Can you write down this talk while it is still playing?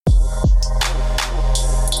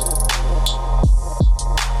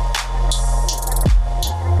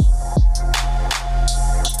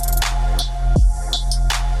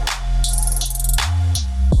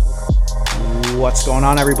What's going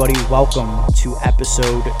on, everybody? Welcome to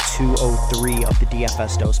episode 203 of the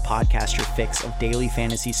DFS Dose podcast, your fix of daily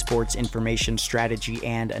fantasy sports information, strategy,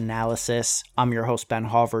 and analysis. I'm your host, Ben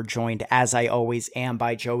Hauver, joined as I always am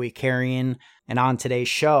by Joey Carrion. And on today's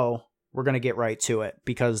show, we're going to get right to it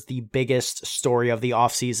because the biggest story of the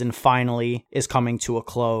offseason finally is coming to a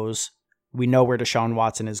close. We know where Deshaun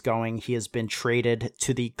Watson is going. He has been traded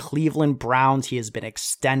to the Cleveland Browns. He has been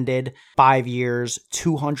extended 5 years,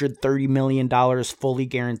 $230 million fully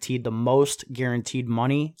guaranteed, the most guaranteed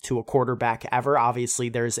money to a quarterback ever. Obviously,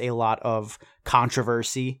 there's a lot of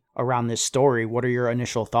controversy around this story. What are your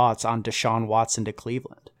initial thoughts on Deshaun Watson to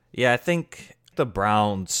Cleveland? Yeah, I think the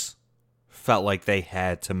Browns felt like they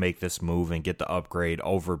had to make this move and get the upgrade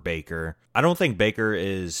over Baker. I don't think Baker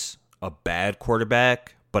is a bad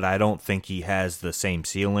quarterback, but I don't think he has the same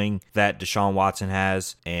ceiling that Deshaun Watson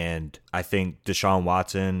has. And I think Deshaun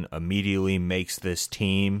Watson immediately makes this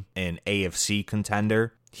team an AFC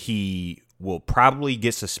contender. He will probably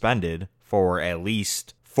get suspended for at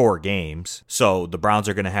least 4 games. So the Browns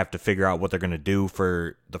are going to have to figure out what they're going to do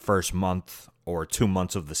for the first month or 2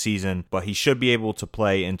 months of the season, but he should be able to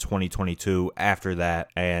play in 2022 after that,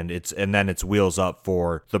 and then it's wheels up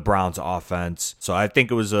for the Browns offense. So I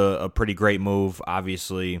think it was a pretty great move.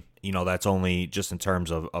 Obviously, you know, that's only just in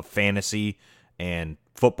terms of fantasy and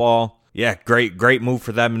football. Yeah, great move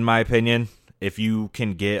for them in my opinion. If you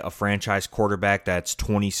can get a franchise quarterback that's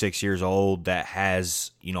 26 years old, that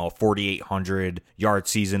has, you know, a 4,800 yard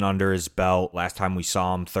season under his belt. Last time we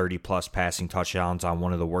saw him, 30 plus passing touchdowns on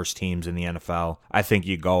one of the worst teams in the NFL. I think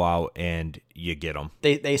you go out and you get him.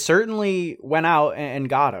 They certainly went out and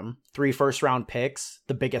got him. 3 first-round picks,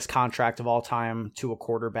 the biggest contract of all time to a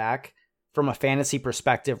quarterback. From a fantasy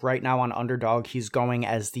perspective, right now on Underdog, he's going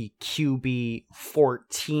as the QB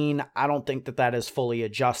 14. I don't think that is fully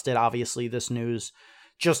adjusted. Obviously, this news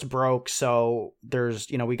just broke, so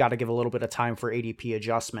we got to give a little bit of time for ADP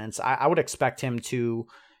adjustments. I would expect him to,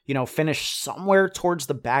 finish somewhere towards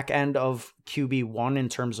the back end of QB1 in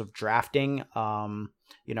terms of drafting.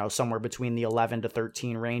 Somewhere between the 11 to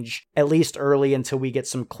 13 range, at least early until we get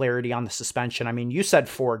some clarity on the suspension. I mean, you said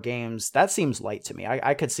 4 games. That seems light to me.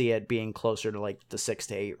 I could see it being closer to like the 6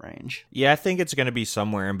 to 8 range. Yeah, I think it's going to be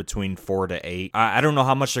somewhere in between 4 to 8. I don't know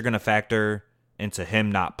how much they're going to factor into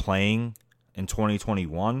him not playing in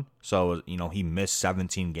 2021. So, he missed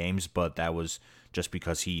 17 games, but that was just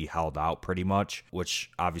because he held out pretty much,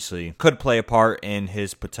 which obviously could play a part in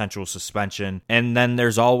his potential suspension. And then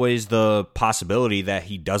there's always the possibility that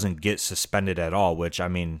he doesn't get suspended at all, which, I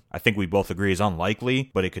think we both agree is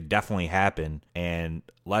unlikely, but it could definitely happen. And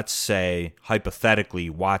let's say, hypothetically,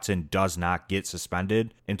 Watson does not get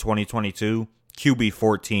suspended in 2022, QB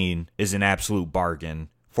 14 is an absolute bargain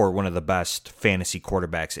for one of the best fantasy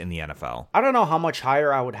quarterbacks in the NFL. I don't know how much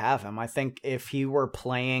higher I would have him. I think if he were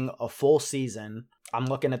playing a full season, I'm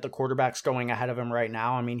looking at the quarterbacks going ahead of him right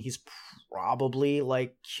now. I mean, he's probably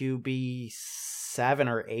like QB 7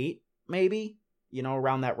 or 8, maybe,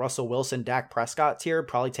 around that Russell Wilson, Dak Prescott tier.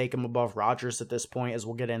 Probably take him above Rodgers at this point, as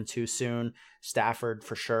we'll get into soon. Stafford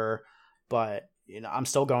for sure. But I'm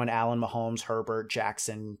still going Allen, Mahomes, Herbert,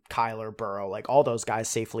 Jackson, Kyler, Burrow, like all those guys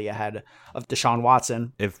safely ahead of Deshaun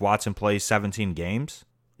Watson. If Watson plays 17 games?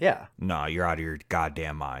 Yeah. No, you're out of your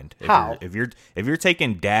goddamn mind. How? If you're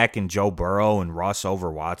taking Dak and Joe Burrow and Russ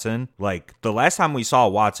over Watson, like the last time we saw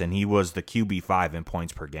Watson, he was the QB 5 in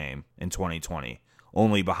points per game in 2020,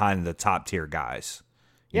 only behind the top tier guys.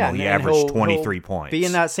 He averaged 23 points. Be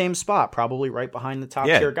in that same spot, probably right behind the top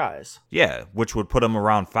tier guys. Yeah, which would put him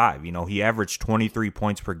around 5. He averaged 23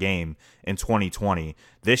 points per game in 2020.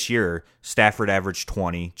 This year, Stafford averaged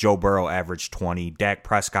 20, Joe Burrow averaged 20, Dak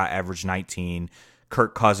Prescott averaged 19,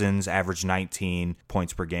 Kirk Cousins averaged 19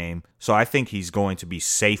 points per game. So I think he's going to be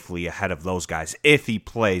safely ahead of those guys if he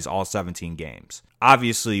plays all 17 games.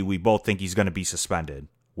 Obviously, we both think he's going to be suspended,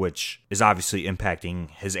 which is obviously impacting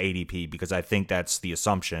his ADP because I think that's the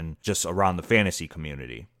assumption just around the fantasy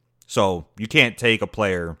community. So you can't take a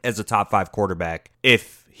player as a top 5 quarterback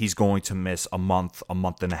if he's going to miss a month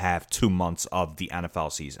and a half, 2 months of the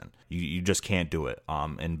NFL season. You just can't do it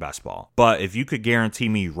in best ball. But if you could guarantee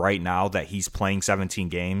me right now that he's playing 17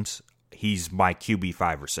 games, he's my QB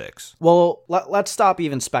 5 or 6. Well, let's stop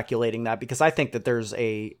even speculating that because I think that there's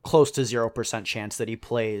a close to 0% chance that he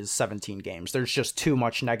plays 17 games. There's just too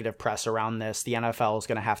much negative press around this. The NFL is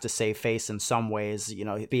going to have to save face in some ways.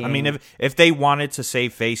 If they wanted to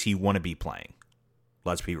save face, he wouldn't be playing.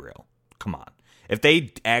 Let's be real. Come on. If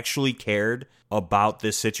they actually cared about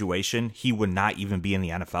this situation, he would not even be in the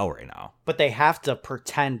NFL right now. But they have to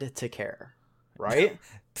pretend to care, right?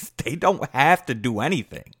 They don't have to do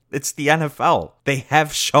anything. It's the NFL. They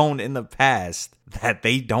have shown in the past that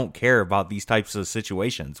they don't care about these types of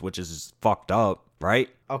situations, which is fucked up, right?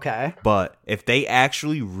 Okay. But if they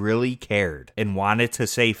actually really cared and wanted to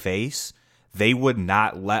save face, they would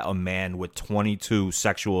not let a man with 22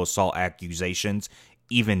 sexual assault accusations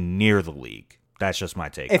even near the league. That's just my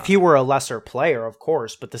take. If he were a lesser player, of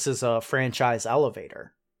course, but this is a franchise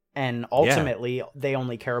elevator. And ultimately, they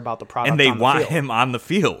only care about the product and they on the want field. him on the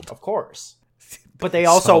field. Of course. But they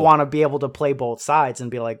also want to be able to play both sides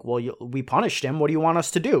and be like, well, we punished him. What do you want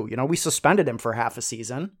us to do? You know, we suspended him for half a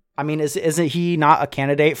season. I mean, isn't he not a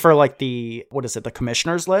candidate for like the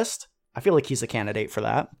commissioner's list? I feel like he's a candidate for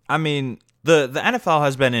that. I mean, the NFL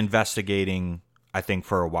has been investigating, I think,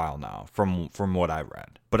 for a while now, from what I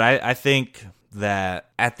read. But I think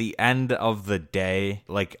that at the end of the day,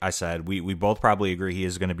 like I said, we both probably agree he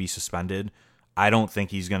is going to be suspended. I don't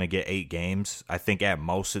think he's going to get 8 games. I think at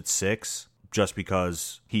most it's 6, just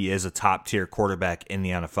because he is a top-tier quarterback in the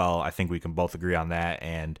NFL. I think we can both agree on that,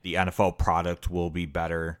 and the NFL product will be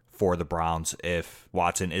better for the Browns if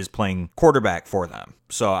Watson is playing quarterback for them.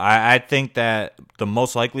 So I think that the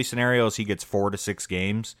most likely scenario is he gets 4 to 6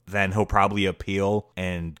 games. Then he'll probably appeal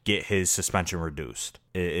and get his suspension reduced,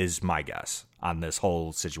 is my guess on this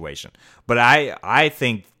whole situation. But I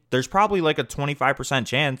think there's probably like a 25%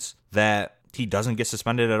 chance that he doesn't get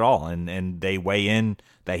suspended at all, and they weigh in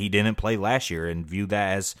that he didn't play last year and view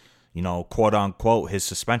that as, you know, quote unquote, his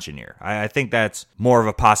suspension year. I think that's more of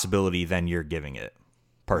a possibility than you're giving it,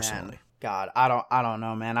 personally. Man, God, I don't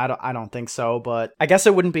know, man. I don't think so, but I guess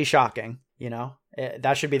it wouldn't be shocking, you know?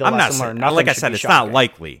 That should be the lesson learned. Like I said, it's shocking. not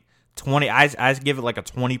likely. I give it like a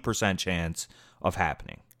 20% chance of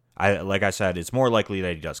happening. Like I said, it's more likely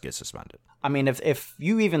that he does get suspended. I mean, if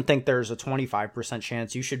you even think there's a 25%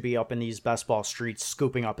 chance, you should be up in these best ball streets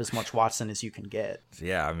scooping up as much Watson as you can get.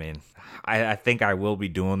 Yeah, I mean, I think I will be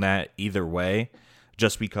doing that either way,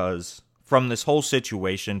 just because from this whole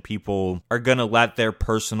situation, people are going to let their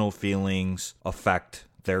personal feelings affect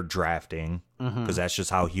their drafting, because that's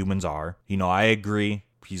just how humans are. You know, I agree.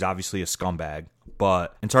 He's obviously a scumbag.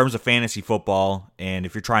 But in terms of fantasy football, and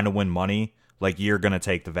if you're trying to win money, like, you're going to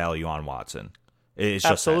take the value on Watson. It's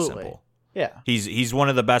just that simple. Yeah. He's one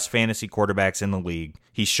of the best fantasy quarterbacks in the league.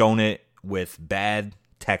 He's shown it with bad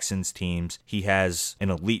Texans teams. He has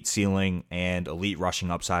an elite ceiling and elite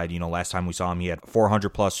rushing upside. You know, last time we saw him, he had 400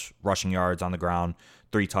 plus rushing yards on the ground,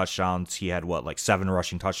 3 touchdowns. He had 7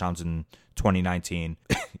 rushing touchdowns in 2019.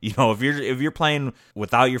 You know, if you're playing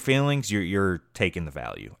without your feelings, you're taking the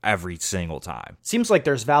value every single time. Seems like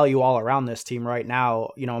there's value all around this team right now.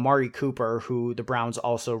 You know, Amari Cooper, who the Browns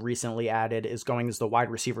also recently added, is going as the wide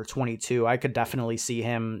receiver 22. I could definitely see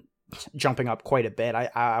him jumping up quite a bit.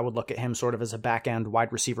 I would look at him sort of as a back end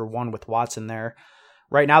wide receiver 1 with Watson there.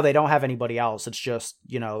 Right now, they don't have anybody else. It's just,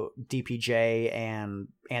 you know, DPJ and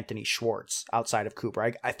Anthony Schwartz outside of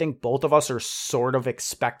Cooper. I think both of us are sort of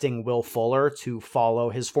expecting Will Fuller to follow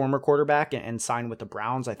his former quarterback and sign with the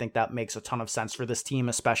Browns. I think that makes a ton of sense for this team,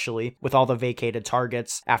 especially with all the vacated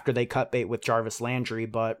targets after they cut bait with Jarvis Landry.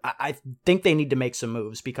 But I think they need to make some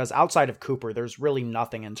moves, because outside of Cooper, there's really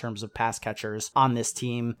nothing in terms of pass catchers on this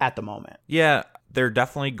team at the moment. Yeah, they're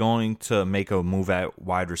definitely going to make a move at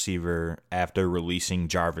wide receiver after releasing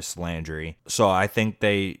Jarvis Landry. So I think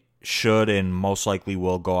they should and most likely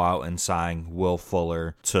will go out and sign Will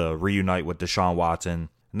Fuller to reunite with Deshaun Watson.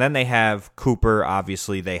 And then they have Cooper,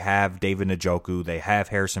 obviously. They have David Njoku. They have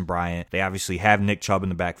Harrison Bryant. They obviously have Nick Chubb in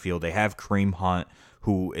the backfield. They have Kareem Hunt,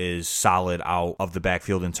 who is solid out of the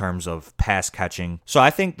backfield in terms of pass catching. So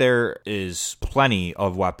I think there is plenty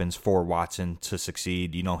of weapons for Watson to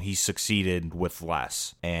succeed. You know, he succeeded with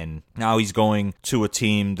less. And now he's going to a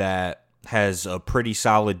team that has a pretty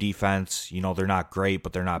solid defense. You know, they're not great,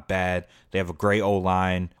 but they're not bad. They have a great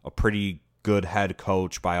O-line, a pretty good head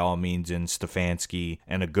coach by all means in Stefanski,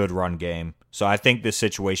 and a good run game. So I think this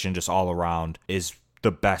situation just all around is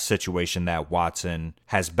the best situation that Watson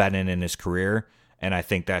has been in his career. And I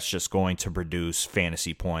think that's just going to produce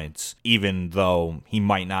fantasy points, even though he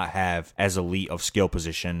might not have as elite of skill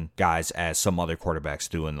position guys as some other quarterbacks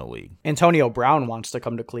do in the league. Antonio Brown wants to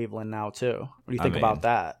come to Cleveland now, too. What do you think about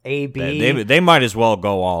that? AB? They might as well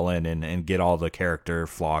go all in and get all the character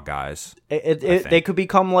flaw guys. They could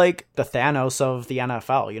become like the Thanos of the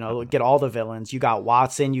NFL, you know, get all the villains. You got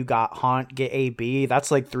Watson, you got Hunt, get AB.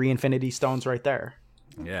 That's like 3 Infinity Stones right there.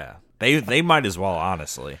 Yeah. They might as well,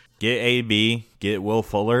 honestly. Get AB, get Will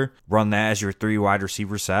Fuller, run that as your 3 wide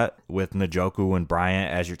receiver set with Njoku and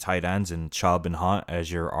Bryant as your tight ends and Chubb and Hunt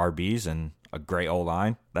as your RBs and a great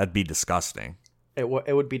O-line. That'd be disgusting. It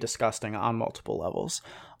would be disgusting on multiple levels.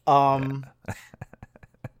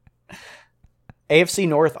 AFC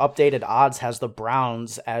North updated odds has the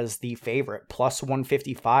Browns as the favorite, plus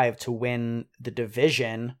 155 to win the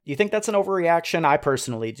division. Do you think that's an overreaction? I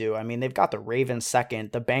personally do. I mean, they've got the Ravens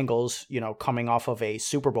second, the Bengals, coming off of a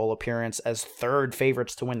Super Bowl appearance as third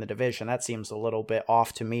favorites to win the division. That seems a little bit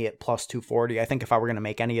off to me at plus 240. I think if I were going to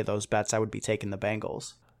make any of those bets, I would be taking the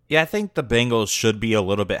Bengals. Yeah, I think the Bengals should be a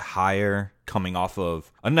little bit higher coming off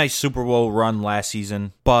of a nice Super Bowl run last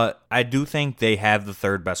season, but I do think they have the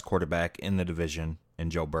third best quarterback in the division in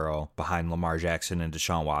Joe Burrow behind Lamar Jackson and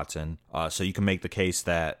Deshaun Watson. So you can make the case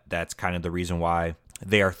that that's kind of the reason why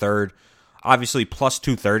they are third. Obviously, plus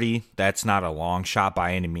 230, that's not a long shot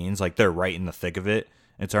by any means. Like, they're right in the thick of it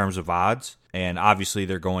in terms of odds. And obviously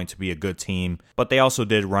they're going to be a good team, but they also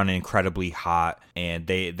did run incredibly hot, and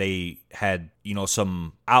they had,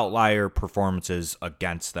 some outlier performances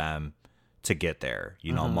against them to get there.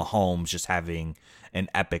 Mahomes just having an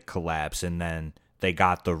epic collapse, and then they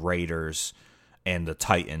got the Raiders and the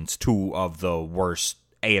Titans, two of the worst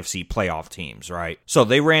AFC playoff teams, right? So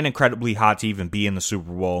they ran incredibly hot to even be in the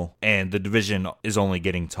Super Bowl, and the division is only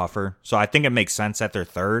getting tougher. So I think it makes sense that they're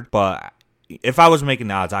third, but if I was making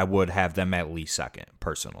the odds, I would have them at least second,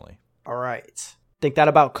 personally. All right. I think that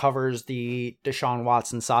about covers the Deshaun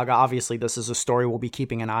Watson saga. Obviously, this is a story we'll be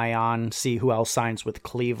keeping an eye on, see who else signs with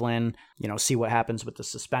Cleveland, see what happens with the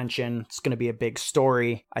suspension. It's going to be a big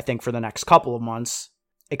story, I think, for the next couple of months.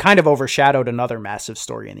 It kind of overshadowed another massive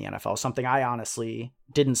story in the NFL, something I honestly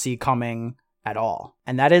didn't see coming at all.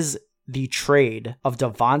 And that is the trade of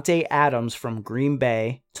Davante Adams from Green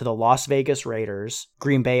Bay to the Las Vegas Raiders.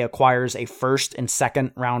 Green Bay acquires a first and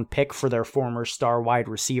second round pick for their former star wide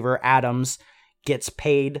receiver. Adams gets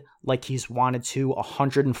paid like he's wanted to,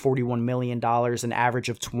 $141 million, an average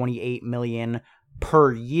of $28 million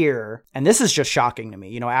per year. And this is just shocking to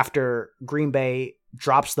me. After Green Bay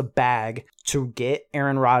drops the bag to get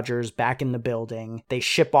Aaron Rodgers back in the building, they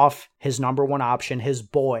ship off his number one option, his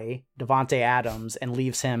boy, Davante Adams, and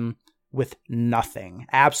leaves him with nothing,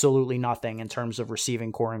 absolutely nothing in terms of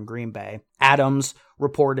receiving core in Green Bay. Adams,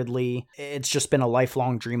 reportedly, it's just been a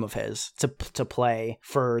lifelong dream of his to play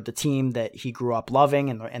for the team that he grew up loving,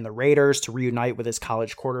 and the Raiders, to reunite with his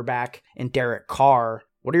college quarterback in Derek Carr.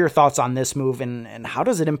 What are your thoughts on this move, and how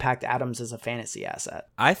does it impact Adams as a fantasy asset?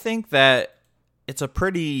 I think that it's a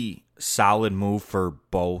pretty solid move for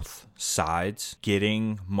both sides,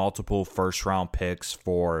 getting multiple first-round picks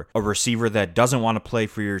for a receiver that doesn't want to play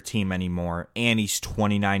for your team anymore, and he's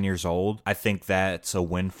 29 years old. I think that's a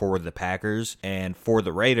win for the Packers. And for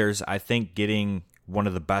the Raiders, I think getting one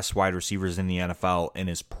of the best wide receivers in the NFL in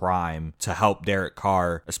his prime to help Derek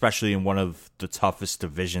Carr, especially in one of the toughest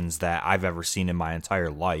divisions that I've ever seen in my entire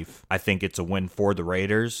life, I think it's a win for the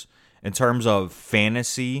Raiders. In terms of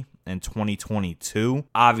fantasy in 2022,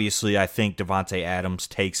 obviously I think Davante Adams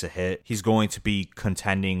takes a hit. He's going to be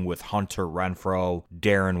contending with Hunter Renfrow,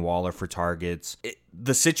 Darren Waller for targets.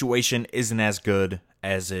 The situation isn't as good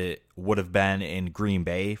as it would have been in Green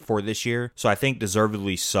Bay for this year. So I think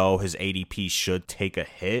deservedly so, his ADP should take a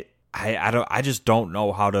hit. I just don't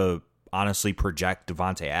know how to honestly project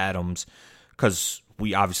Davante Adams, because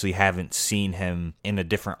we obviously haven't seen him in a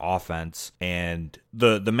different offense. And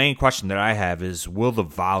the main question that I have is, will the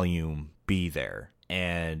volume be there?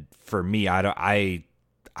 And for me, I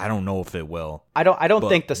don't know if it will. I don't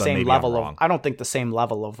think the same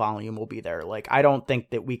level of volume will be there. Like, I don't think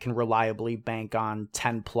that we can reliably bank on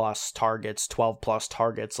 10 plus targets, 12 plus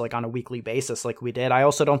targets, like on a weekly basis like we did. I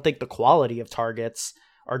also don't think the quality of targets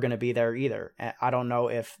are going to be there either. I don't know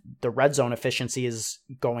if the red zone efficiency is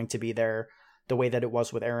going to be there the way that it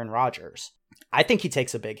was with Aaron Rodgers. I think he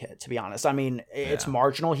takes a big hit, to be honest. I mean, it's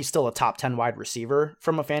marginal. He's still a top 10 wide receiver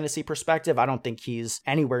from a fantasy perspective. I don't think he's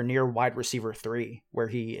anywhere near wide receiver 3, where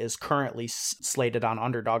he is currently slated on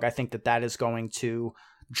Underdog. I think that is going to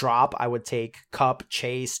drop. I would take Kupp,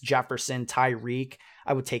 Chase, Jefferson, Tyreek.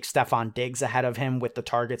 I would take Stephon Diggs ahead of him with the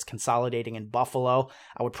targets consolidating in Buffalo.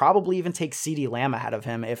 I would probably even take CeeDee Lamb ahead of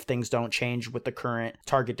him if things don't change with the current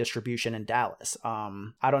target distribution in Dallas.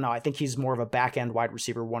 I don't know. I think he's more of a back-end wide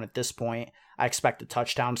receiver 1 at this point. I expect the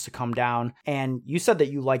touchdowns to come down. And you said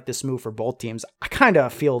that you like this move for both teams. I kind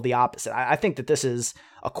of feel the opposite. I think that this is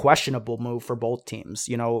a questionable move for both teams.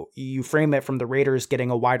 You frame it from the Raiders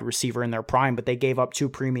getting a wide receiver in their prime, but they gave up 2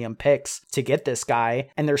 premium picks to get this guy,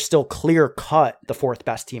 and they're still clear cut the 4th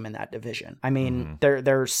best team in that division. I mean,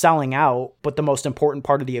 they're selling out, but the most important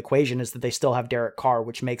part of the equation is that they still have Derek Carr,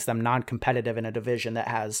 which makes them non-competitive in a division that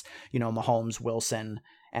has, Mahomes, Wilson,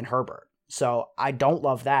 and Herbert. So I don't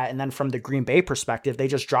love that. And then from the Green Bay perspective, they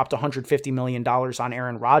just dropped $150 million on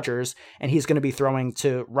Aaron Rodgers, and he's going to be throwing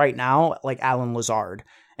to, right now, like Alan Lazard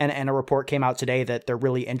And a report came out today that they're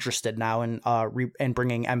really interested now in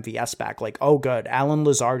bringing MVS back. Like, oh, good, Allen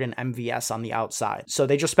Lazard and MVS on the outside. So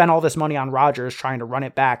they just spent all this money on Rodgers trying to run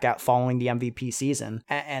it back at following the MVP season,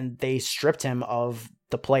 and they stripped him of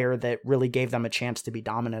the player that really gave them a chance to be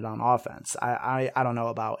dominant on offense. I don't know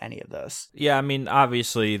about any of this. Yeah, I mean,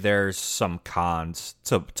 obviously there's some cons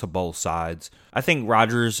to both sides. I think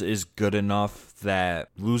Rodgers is good enough that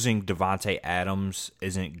losing Devontae Adams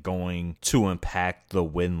isn't going to impact the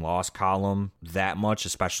win-loss column that much,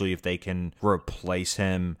 especially if they can replace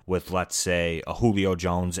him with, let's say, a Julio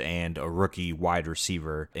Jones and a rookie wide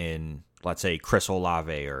receiver in, let's say, Chris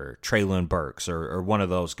Olave or Treylon Burks or one of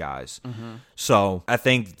those guys. Mm-hmm. So I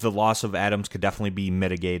think the loss of Adams could definitely be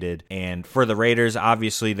mitigated. And for the Raiders,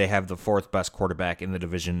 obviously they have the fourth best quarterback in the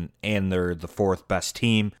division and they're the fourth best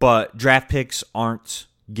team. But draft picks aren't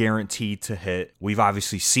guaranteed to hit. We've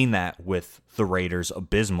obviously seen that with the Raiders'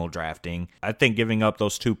 abysmal drafting. I think giving up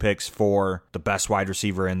those 2 picks for the best wide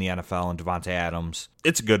receiver in the NFL and Devontae Adams,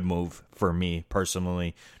 it's a good move for me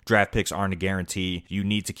personally. Draft picks aren't a guarantee. You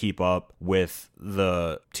need to keep up with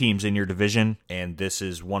the teams in your division, and this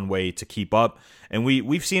is one way to keep up. And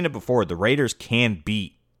we've seen it before. The Raiders can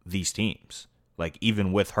beat these teams. Like,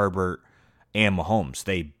 even with Herbert and Mahomes,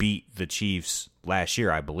 they beat the Chiefs last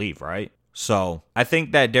year, I believe, right? So I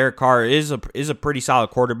think that Derek Carr is a pretty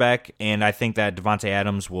solid quarterback, and I think that Devontae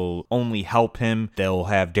Adams will only help him. They'll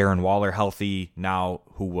have Darren Waller healthy now,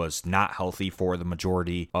 who was not healthy for the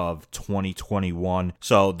majority of 2021.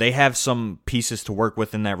 So they have some pieces to work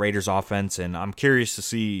with in that Raiders offense, and I'm curious to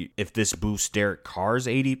see if this boosts Derek Carr's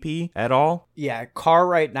ADP at all. Yeah, Carr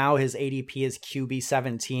right now, his ADP is QB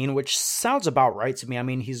 17, which sounds about right to me. I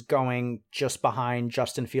mean, he's going just behind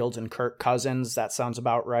Justin Fields and Kirk Cousins. That sounds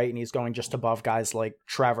about right. And he's going just above guys like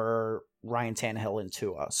Trevor, Ryan Tannehill, and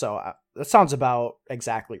Tua. So that sounds about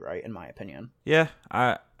exactly right, in my opinion. Yeah,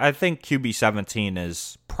 I think QB 17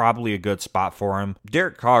 is probably a good spot for him.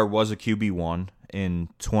 Derek Carr was a QB1 in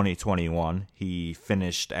 2021. He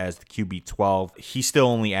finished as the QB 12. He still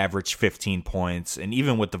only averaged 15 points. And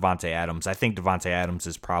even with Devontae Adams, I think Devontae Adams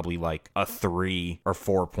is probably like a 3 or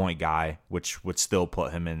 4 point guy, which would still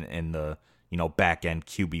put him in the, back end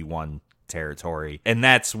QB1 territory. And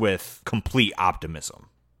that's with complete optimism,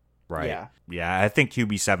 right? Yeah, I think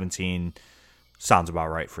QB 17 sounds about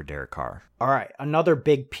right for Derek Carr. All right, another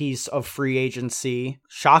big piece of free agency,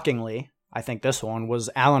 shockingly, I think this one, was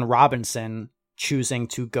Allen Robinson choosing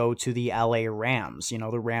to go to the LA Rams.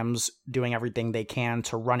 The Rams doing everything they can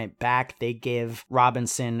to run it back. They give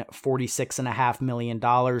Robinson $46.5 million,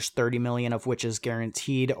 $30 million of which is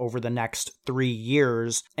guaranteed over the next 3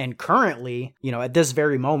 years. And currently, at this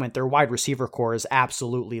very moment, their wide receiver core is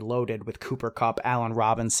absolutely loaded with Cooper Kupp, Allen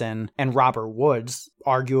Robinson, and Robert Woods,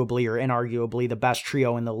 arguably or inarguably the best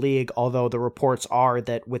trio in the league, although the reports are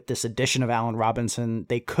that with this addition of Allen Robinson,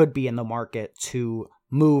 they could be in the market to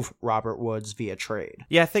move Robert Woods via trade.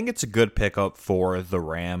 Yeah, I think it's a good pickup for the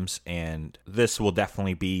Rams, and this will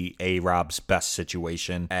definitely be A-Rob's best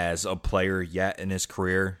situation as a player yet in his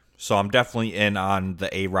career. So I'm definitely in on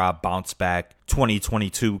the A-Rob bounce back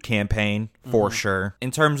 2022 campaign for sure.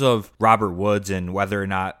 In terms of Robert Woods and whether or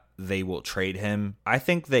not they will trade him, I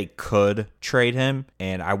think they could trade him,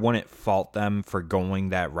 and I wouldn't fault them for going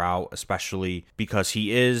that route, especially because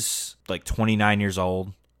he is like 29 years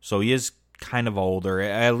old. So he is kind of older.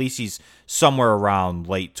 At least he's somewhere around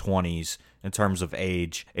late 20s in terms of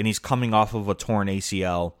age, and he's coming off of a torn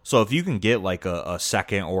ACL. So if you can get like a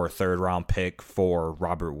second or a third round pick for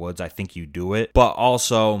Robert Woods, I think you do it. But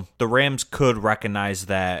also, the Rams could recognize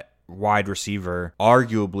that wide receiver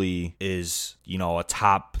arguably is, a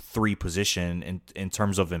top 3 position in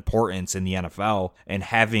terms of importance in the NFL, and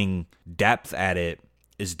having depth at it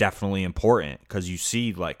is definitely important, because you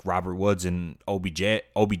see like Robert Woods and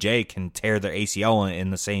OBJ can tear their ACL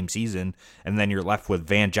in the same season, and then you're left with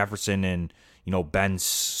Van Jefferson and Ben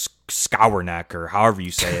Skowronek, or however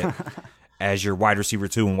you say it, as your wide receiver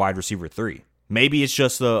 2 and wide receiver 3. Maybe it's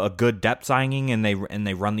just a good depth signing, and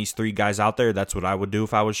they run these 3 guys out there. That's what I would do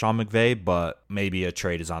if I was Sean McVay, but maybe a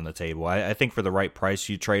trade is on the table. I think for the right price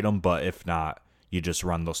you trade them, but if not, you just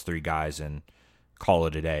run those 3 guys and call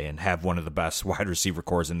it a day and have one of the best wide receiver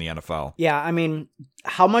cores in the NFL. Yeah, I mean,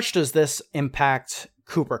 how much does this impact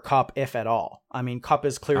Cooper Kupp, if at all? I mean, Kupp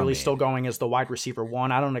is clearly still going as the wide receiver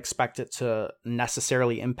 1. I don't expect it to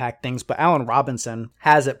necessarily impact things, but Allen Robinson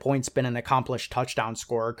has at points been an accomplished touchdown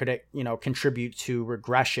scorer. Could it, contribute to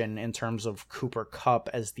regression in terms of Cooper Kupp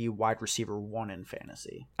as the wide receiver 1 in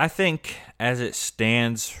fantasy? I think as it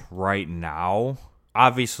stands right now,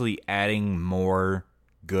 obviously adding more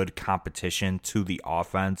good competition to the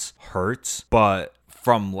offense hurts, but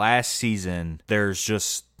from last season, there's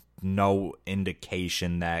just no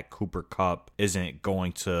indication that Cooper Kupp isn't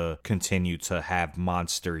going to continue to have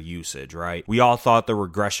monster usage, right? We all thought the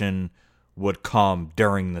regression would come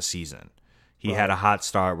during the season. He had a hot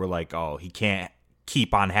start. We're like, oh, he can't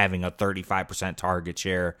keep on having a 35% target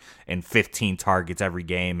share and 15 targets every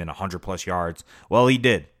game and 100+ yards. Well, he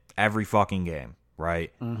did every fucking game,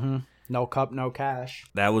 right? Mm-hmm. No Kupp, no cash.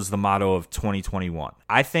 That was the motto of 2021.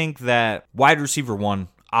 I think that wide receiver 1,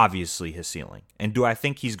 obviously his ceiling. And do I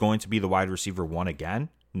think he's going to be the wide receiver 1 again?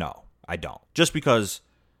 No, I don't. Just because,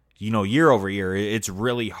 year over year, it's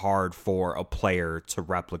really hard for a player to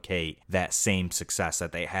replicate that same success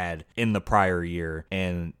that they had in the prior year.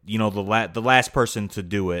 And, the last person to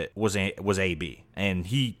do it was AB. And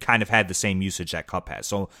he kind of had the same usage that Kupp has.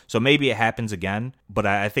 So maybe it happens again. But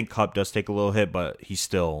I think Kupp does take a little hit, but he's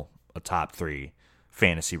still a top 3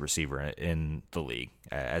 fantasy receiver in the league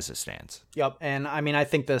as it stands. Yep. And I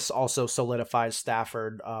think this also solidifies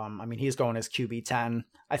Stafford. He's going as QB10.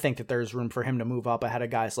 I think that there's room for him to move up ahead of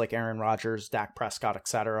guys like Aaron Rodgers, Dak Prescott,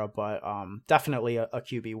 etc. But definitely a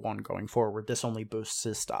QB1 going forward. This only boosts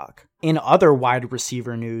his stock. In other wide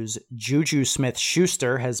receiver news, Juju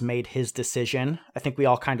Smith-Schuster has made his decision. I think we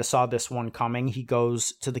all kind of saw this one coming. He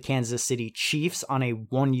goes to the Kansas City Chiefs on a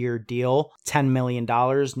 1-year deal, $10 million,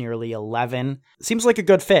 nearly 11. Seems like a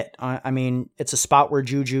good fit. It's a spot where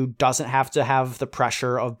Juju doesn't have to have the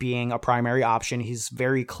pressure of being a primary option. He's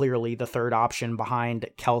very clearly the third option behind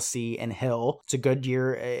Kelsey and Hill. It's a good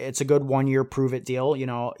year. It's a good 1-year prove it deal.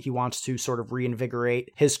 He wants to sort of reinvigorate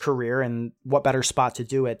his career, and what better spot to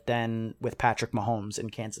do it than with Patrick Mahomes in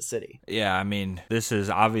Kansas City? Yeah, this is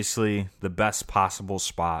obviously the best possible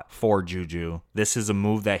spot for Juju. This is a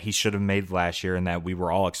move that he should have made last year and that we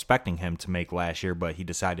were all expecting him to make last year, but he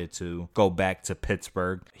decided to go back to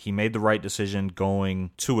Pittsburgh. He made the right decision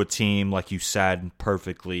going to a team, like you said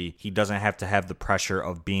perfectly. He doesn't have to have the pressure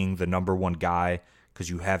of being the number 1 guy, because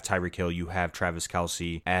you have Tyreek Hill, you have Travis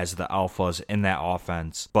Kelce as the alphas in that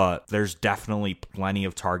offense. But there's definitely plenty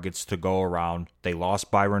of targets to go around. They lost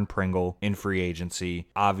Byron Pringle in free agency.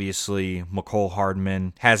 Obviously, McCole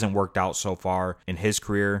Hardman hasn't worked out so far in his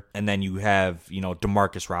career. And then you have,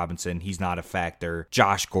 Demarcus Robinson. He's not a factor.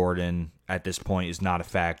 Josh Gordon at this point is not a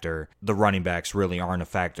factor. The running backs really aren't a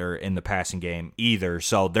factor in the passing game either.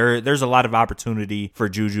 So there's a lot of opportunity for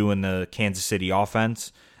Juju in the Kansas City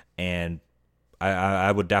offense. And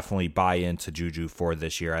I would definitely buy into Juju for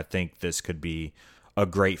this year. I think this could be a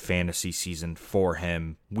great fantasy season for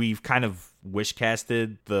him. We've kind of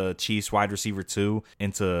wish-casted the Chiefs wide receiver 2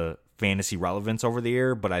 into fantasy relevance over the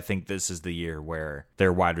year, but I think this is the year where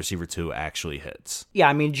their wide receiver 2 actually hits.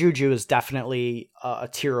 Yeah, Juju is definitely a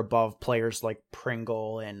tier above players like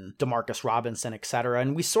Pringle and Demarcus Robinson, etc.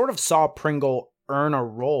 And we sort of saw Pringle earn a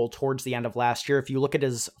role towards the end of last year. If you look at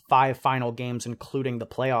his 5 final games, including the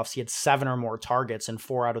playoffs, he had 7 or more targets in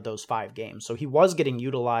 4 out of those 5 games. So he was getting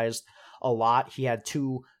utilized a lot. He had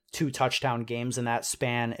two touchdown games in that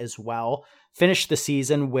span as well. Finished the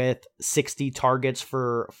season with 60 targets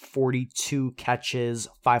for 42 catches,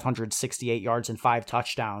 568 yards, and 5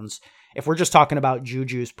 touchdowns. If we're just talking about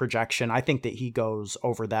Juju's projection, I think that he goes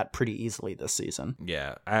over that pretty easily this season.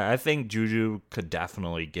 Yeah, I think Juju could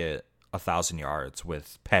definitely get 1,000 yards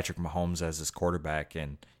with Patrick Mahomes as his quarterback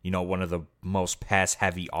and, one of the most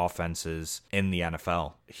pass-heavy offenses in the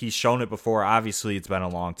NFL. He's shown it before. Obviously, it's been a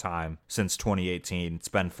long time since 2018. It's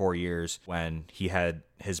been 4 years when he had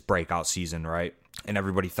his breakout season, right? And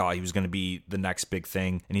everybody thought he was going to be the next big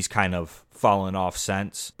thing, and he's kind of fallen off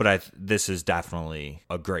since. But this is definitely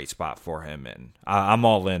a great spot for him, and I'm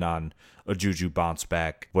all in on a Juju bounce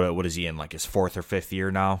back. What is he in, like his 4th or 5th year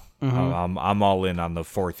now? Mm-hmm. I'm all in on the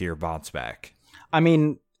 4th year bounce back.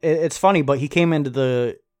 It's funny, but he came into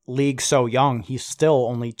the league so young. He's still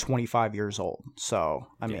only 25 years old. So,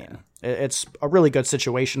 it's a really good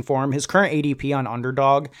situation for him. His current ADP on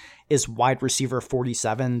Underdog is wide receiver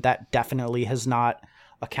 47. That definitely has not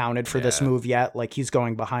accounted for this move yet. Like, he's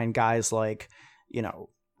going behind guys like,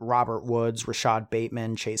 Robert Woods, Rashad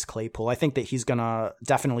Bateman, Chase Claypool. I think that he's going to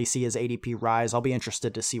definitely see his ADP rise. I'll be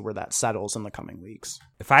interested to see where that settles in the coming weeks.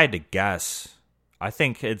 If I had to guess, I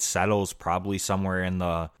think it settles probably somewhere in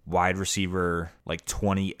the wide receiver like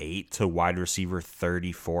 28 to wide receiver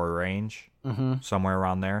 34 range, somewhere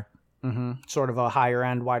around there. Sort of a higher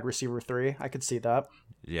end wide receiver 3. I could see that.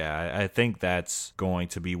 Yeah, I think that's going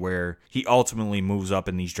to be where he ultimately moves up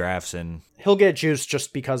in these drafts, and he'll get juiced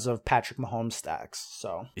just because of Patrick Mahomes stacks.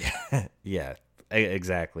 So yeah,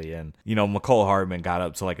 exactly. And McCole Hardman got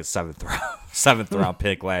up to like a seventh round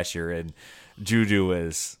pick last year, and Juju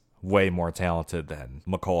is way more talented than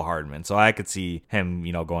McCole Hardman. So I could see him,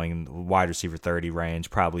 going wide receiver 30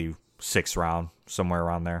 range, probably 6th round, somewhere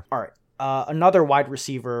around there. All right. Another wide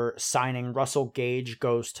receiver signing, Russell Gage,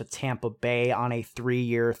 goes to Tampa Bay on a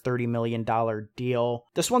 3-year, $30 million deal.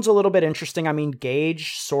 This one's a little bit interesting. I mean,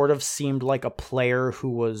 Gage sort of seemed like a player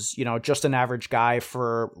who was, just an average guy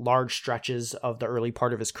for large stretches of the early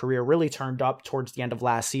part of his career, really turned up towards the end of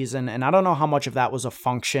last season. And I don't know how much of that was a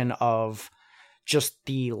function of just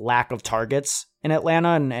the lack of targets in Atlanta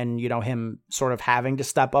and him sort of having to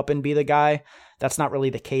step up and be the guy. That's not really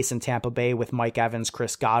the case in Tampa Bay with Mike Evans,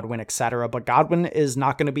 Chris Godwin, etc. But Godwin is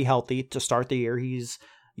not going to be healthy to start the year. He's,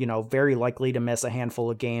 very likely to miss a handful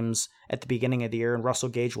of games at the beginning of the year, and Russell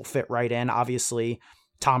Gage will fit right in. Obviously,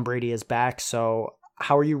 Tom Brady is back. So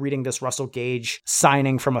how are you reading this Russell Gage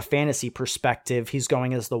signing from a fantasy perspective? He's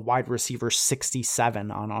going as the wide receiver 67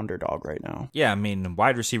 on Underdog right now. Yeah, I mean,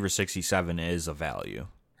 wide receiver 67 is a value,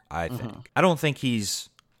 I think. I don't think he's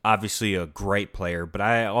obviously a great player, but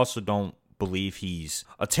I also don't believe he's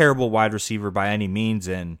a terrible wide receiver by any means.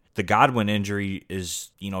 And the Godwin injury is,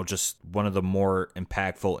 just one of the more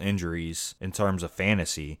impactful injuries in terms of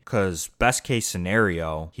fantasy, because best case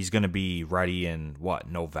scenario, he's going to be ready in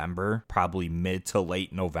November, probably mid to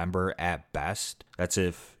late November at best. That's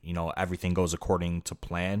if, everything goes according to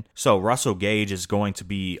plan. So Russell Gage is going to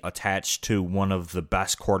be attached to one of the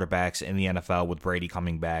best quarterbacks in the NFL with Brady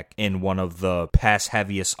coming back in one of the pass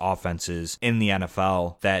heaviest offenses in the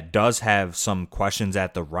NFL that does have some questions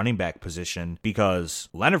at the running back position, because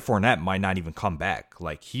Leonard Fournette might not even come back.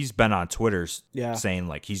 Like, he's been on Twitter saying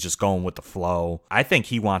like he's just going with the flow. I think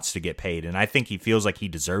he wants to get paid, and I think he feels like he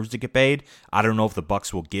deserves to get paid. I don't know if the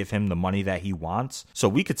Bucs will give him the money that he wants. So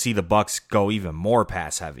we could see the Bucs go even more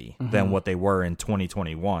pass heavy than what they were in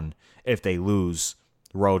 2021 if they lose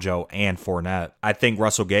Rojo and Fournette. I think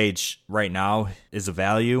Russell Gage right now is a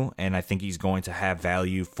value, and I think he's going to have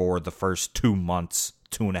value for the first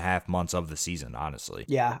 2.5 months of the season, honestly.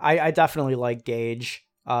 Yeah, I definitely like Gage.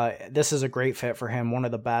 This is a great fit for him. One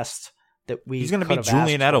of the best that he's going to be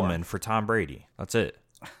Julian Edelman for Tom Brady. That's it.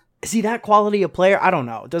 Is he that quality of player? I don't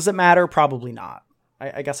know. Does it matter? Probably not.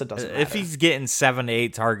 I guess it doesn't matter. If he's getting 7 to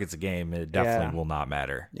 8 targets a game, it definitely will not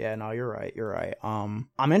matter. Yeah, no, you're right.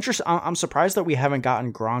 I'm interested. I'm surprised that we haven't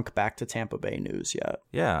gotten Gronk back to Tampa Bay news yet.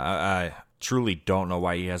 Yeah, I truly don't know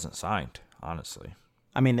why he hasn't signed, honestly.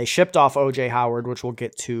 I mean, they shipped off OJ Howard, which we'll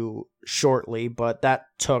get to shortly, but that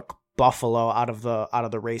took Buffalo out of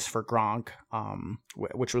the race for Gronk,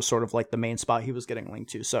 which was sort of like the main spot he was getting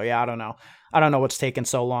linked to. So yeah, I don't know what's taken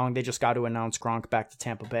so long. They just got to announce Gronk back to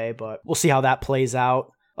Tampa Bay, but we'll see how that plays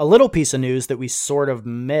out. A little piece of news that we sort of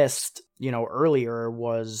missed, earlier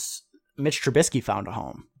was Mitch Trubisky found a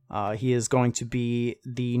home. He is going to be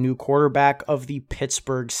the new quarterback of the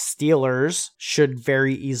Pittsburgh Steelers. Should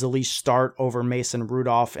very easily start over Mason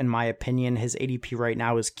Rudolph, in my opinion. His ADP right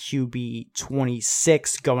now is QB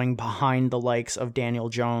 26, going behind the likes of Daniel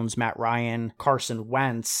Jones, Matt Ryan, Carson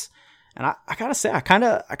Wentz. And I gotta say, I kind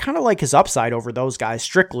of like his upside over those guys,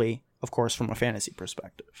 strictly, of course, from a fantasy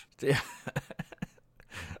perspective. Yeah.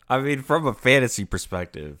 I mean, from a fantasy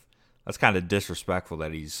perspective, that's kind of disrespectful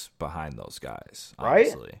that he's behind those guys,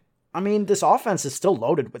 honestly. Right? I mean, this offense is still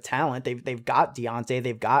loaded with talent. They've got Deontay,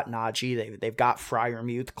 they've got Najee, they've got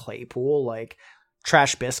Freiermuth, Claypool. Like,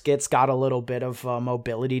 Trash Biscuit's got a little bit of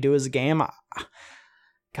mobility to his game.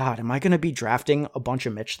 God, am I going to be drafting a bunch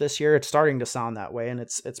of Mitch this year? It's starting to sound that way, and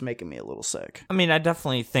it's making me a little sick. I mean, I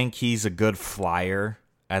definitely think he's a good flyer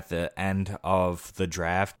at the end of the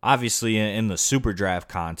draft. Obviously, in the super draft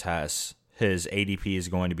contest, his ADP is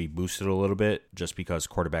going to be boosted a little bit just because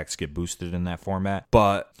quarterbacks get boosted in that format.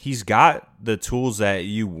 But he's got the tools that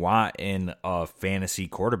you want in a fantasy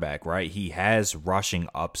quarterback, right? He has rushing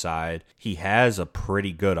upside. He has a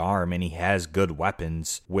pretty good arm, and he has good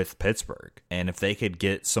weapons with Pittsburgh. And if they could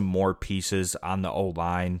get some more pieces on the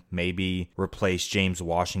O-line, maybe replace James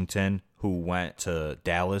Washington, who went to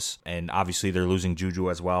Dallas, and obviously they're losing Juju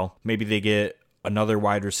as well. Maybe they get another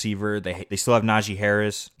wide receiver. They still have Najee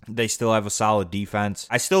Harris. They still have a solid defense.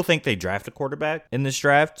 I still think they draft a quarterback in this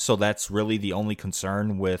draft, so that's really the only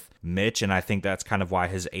concern with Mitch, and I think that's kind of why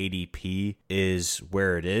his ADP is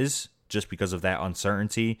where it is, just because of that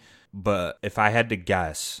uncertainty. But if I had to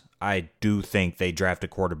guess, I do think they draft a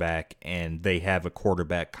quarterback and they have a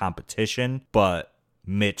quarterback competition, but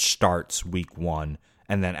Mitch starts week 1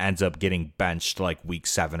 and then ends up getting benched like week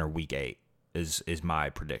 7 or week 8 is my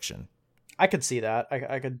prediction. I could see that.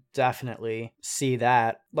 I could definitely see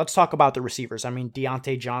that. Let's talk about the receivers. I mean,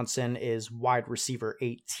 Deontay Johnson is wide receiver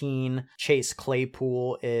 18. Chase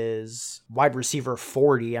Claypool is wide receiver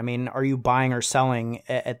 40. I mean, are you buying or selling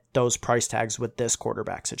at those price tags with this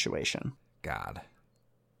quarterback situation? God.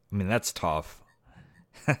 I mean, that's tough.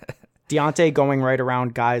 Deontay going right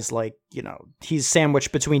around guys like, he's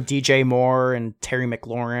sandwiched between DJ Moore and Terry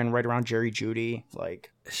McLaurin, right around Jerry Jeudy.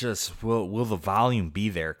 Like, it's just, will the volume be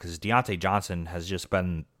there? Because Deontay Johnson has just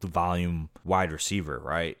been the volume wide receiver,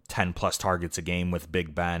 right? 10 plus targets a game with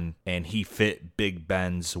Big Ben, and he fit Big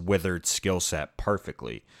Ben's withered skill set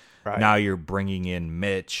perfectly. Right. Now you're bringing in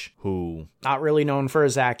Mitch, who... not really known for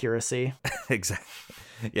his accuracy. Exactly.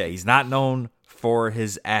 Yeah, he's not known for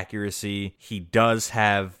his accuracy. He does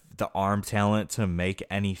have the arm talent to make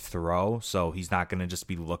any throw, so he's not going to just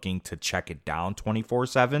be looking to check it down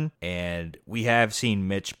 24/7. And we have seen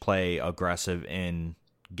Mitch play aggressive in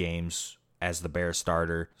games as the Bears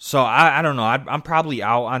starter. So I don't know. I'm probably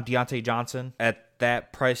out on Deontay Johnson at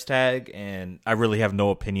that price tag, and I really have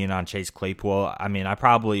no opinion on Chase Claypool. I mean, I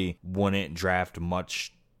probably wouldn't draft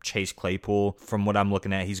much Chase Claypool. From what I'm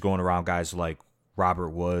looking at, he's going around guys like Robert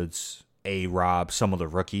Woods, A-Rob, some of the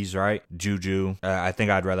rookies, right? Juju. I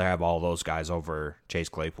think I'd rather have all those guys over Chase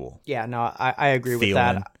Claypool. Yeah, no, I agree with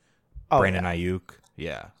that. Brandon Ayuk.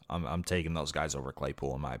 Yeah, I'm taking those guys over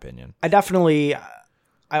Claypool, in my opinion. I definitely...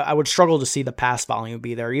 I would struggle to see the pass volume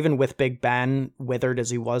be there. Even with Big Ben, withered as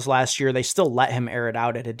he was last year, they still let him air it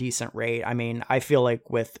out at a decent rate. I mean, I feel like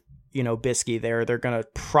with, Biskey there, they're going to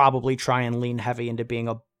probably try and lean heavy into being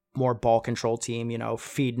a more ball control team,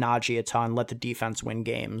 feed Najee a ton, let the defense win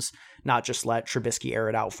games, not just let Trubisky air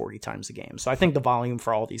it out 40 times a game. So I think the volume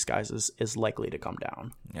for all these guys is likely to come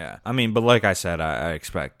down. Yeah. I mean, but like I said, I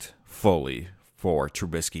expect fully for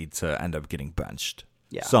Trubisky to end up getting benched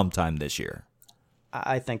sometime this year.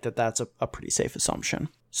 I think that's a pretty safe assumption.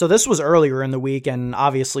 So this was earlier in the week, and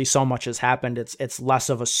obviously so much has happened. It's less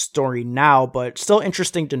of a story now, but still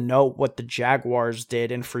interesting to note what the Jaguars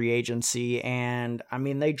did in free agency. And I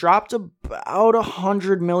mean, they dropped about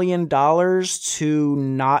 $100 million to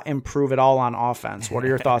not improve at all on offense. What are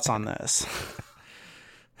your thoughts on this?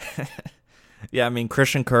 Yeah, I mean,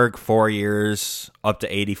 Christian Kirk, 4 years, up to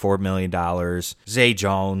 $84 million. Zay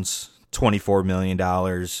Jones, $24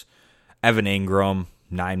 million. Evan Ingram,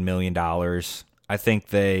 $9 million. I think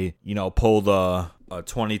they, pulled a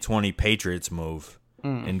 2020 Patriots move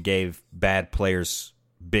and gave bad players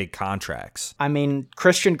big contracts. I mean,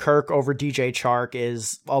 Christian Kirk over DJ Chark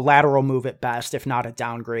is a lateral move at best, if not a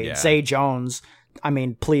downgrade. Yeah. Zay Jones, I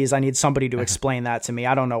mean, please, I need somebody to explain that to me.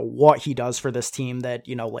 I don't know what he does for this team that,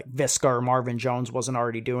 like Visca or Marvin Jones wasn't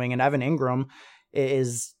already doing. And Evan Ingram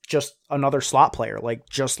is just another slot player,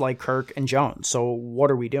 just like Kirk and Jones. So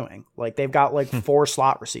what are we doing? They've got 4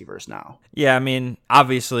 slot receivers now. Yeah, I mean,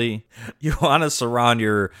 obviously you want to surround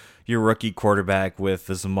your rookie quarterback with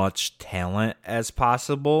as much talent as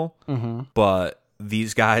possible, but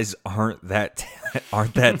these guys aren't that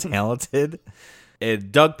talented.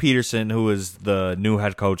 And Doug Peterson, who is the new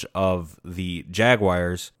head coach of the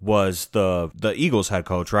Jaguars, was the Eagles head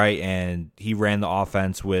coach, right? And he ran the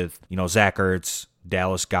offense with, Zach Ertz,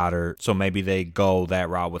 Dallas Goedert. So maybe they go that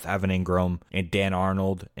route with Evan Ingram and Dan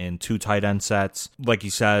Arnold in 2 tight end sets. Like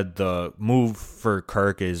you said, the move for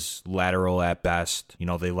Kirk is lateral at best.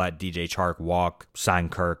 They let DJ Chark walk, sign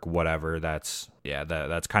Kirk, whatever. That's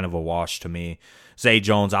kind of a wash to me. Zay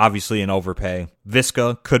Jones, obviously an overpay.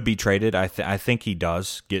 Visca could be traded. I think he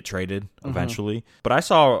does get traded eventually. But I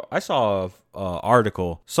saw a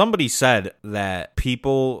article. Somebody said that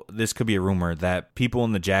this could be a rumor, that people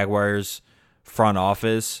in the Jaguars front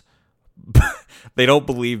office, they don't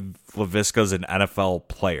believe Laviska's an NFL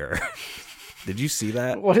player. Did you see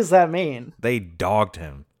that? What does that mean? They dogged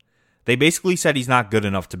him. They basically said he's not good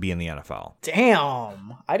enough to be in the NFL.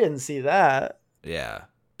 Damn, I didn't see that. Yeah,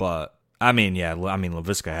 but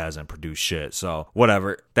Laviska hasn't produced shit, so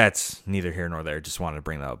whatever. That's neither here nor there. Just wanted to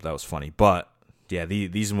bring that up. That was funny. But yeah,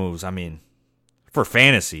 these moves, for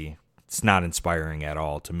fantasy, it's not inspiring at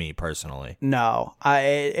all to me personally. No,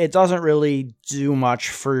 it doesn't really do much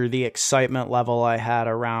for the excitement level I had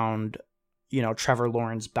around, Trevor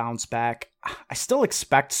Lawrence bounce back. I still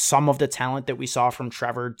expect some of the talent that we saw from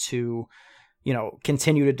Trevor to,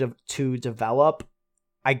 continue to develop.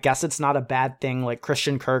 I guess it's not a bad thing. Like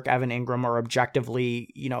Christian Kirk, Evan Ingram are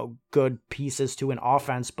objectively, good pieces to an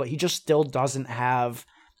offense, but he just still doesn't have,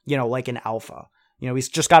 an alpha. He's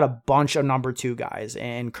just got a bunch of number 2 guys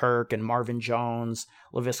in Kirk and Marvin Jones,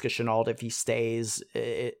 Laviska Shenault if he stays,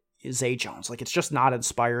 Zay Jones. It's just not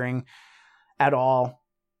inspiring at all.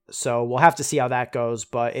 So we'll have to see how that goes,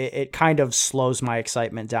 but it kind of slows my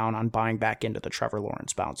excitement down on buying back into the Trevor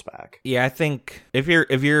Lawrence bounce back. Yeah, I think if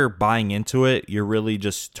you're buying into it, you're really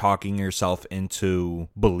just talking yourself into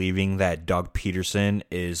believing that Doug Peterson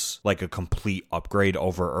is like a complete upgrade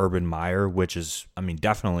over Urban Meyer, which is, I mean,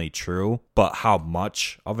 definitely true. But how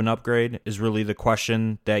much of an upgrade is really the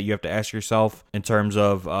question that you have to ask yourself in terms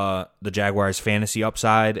of the Jaguars' fantasy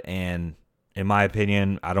upside. And in my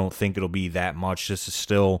opinion, I don't think it'll be that much. This is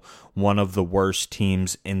still one of the worst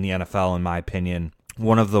teams in the NFL, in my opinion.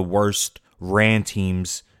 One of the worst ran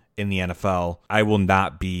teams in the NFL. I will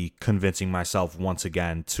not be convincing myself once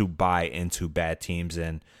again to buy into bad teams.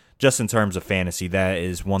 And just in terms of fantasy, that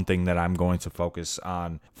is one thing that I'm going to focus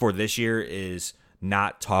on for this year, is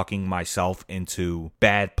not talking myself into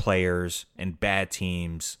bad players and bad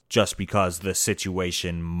teams just because the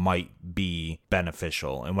situation might be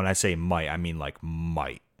beneficial. And when I say might, I mean like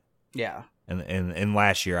might. Yeah. And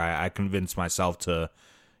last year, I convinced myself to,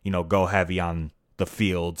 go heavy on the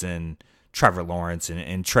Fields and Trevor Lawrence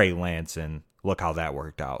and Trey Lance, and look how that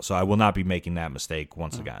worked out. So I will not be making that mistake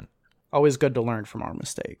once again. Always good to learn from our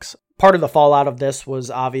mistakes. Part of the fallout of this was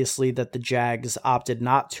obviously that the Jags opted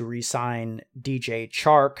not to re-sign DJ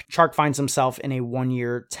Chark. Chark finds himself in a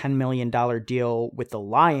 1-year, $10 million deal with the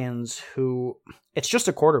Lions, who, it's just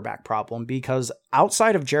a quarterback problem, because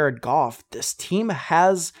outside of Jared Goff, this team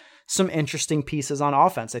has some interesting pieces on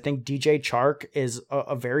offense. I think DJ Chark is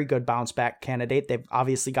a very good bounce back candidate. They've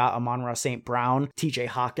obviously got Amon-Ra St. Brown, TJ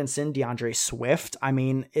Hawkinson, DeAndre Swift. I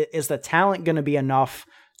mean, is the talent going to be enough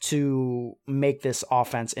to make this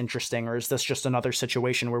offense interesting, or is this just another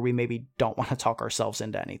situation where we maybe don't want to talk ourselves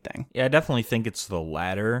into anything? Yeah, I definitely think it's the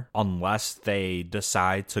latter, unless they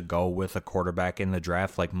decide to go with a quarterback in the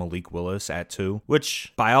draft like Malik Willis at 2,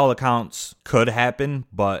 which by all accounts could happen,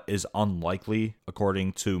 but is unlikely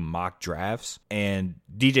according to mock drafts. And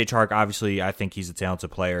DJ Chark, obviously, I think he's a talented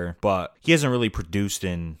player, but he hasn't really produced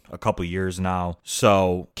in a couple years now,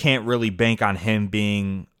 so can't really bank on him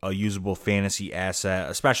being a usable fantasy asset,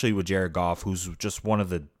 especially with Jared Goff, who's just one of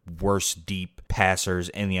the worst deep passers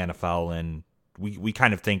in the NFL. And we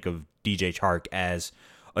kind of think of DJ Chark as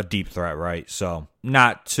a deep threat, right? So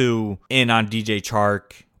not too in on DJ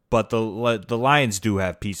Chark, but the Lions do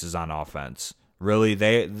have pieces on offense. Really,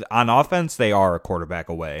 on offense, they are a quarterback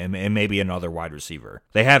away and maybe another wide receiver.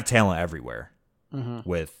 They have talent everywhere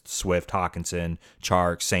with Swift, Hawkinson,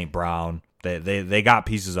 Chark, St. Brown. They got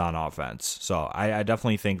pieces on offense. So I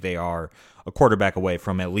definitely think they are a quarterback away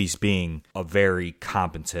from at least being a very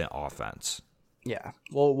competent offense. Yeah,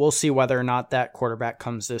 we'll see whether or not that quarterback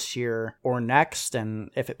comes this year or next. And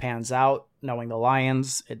if it pans out, knowing the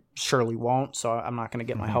Lions, it surely won't. So I'm not going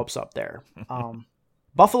to get my hopes up there.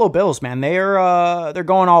 Buffalo Bills, man, they're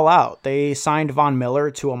going all out. They signed Von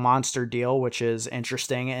Miller to a monster deal, which is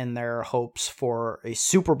interesting in their hopes for a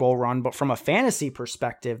Super Bowl run. But from a fantasy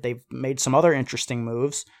perspective, they've made some other interesting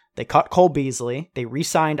moves. They cut Cole Beasley. They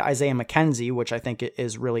re-signed Isaiah McKenzie, which I think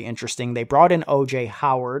is really interesting. They brought in O.J.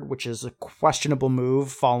 Howard, which is a questionable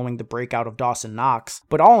move following the breakout of Dawson Knox.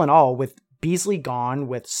 But all in all, with Beasley gone,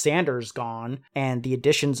 with Sanders gone, and the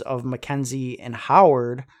additions of McKenzie and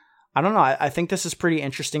Howard, I don't know. I think this is pretty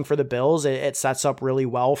interesting for the Bills. It sets up really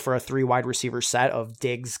well for a 3 wide receiver set of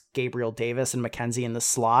Diggs, Gabriel Davis, and McKenzie in the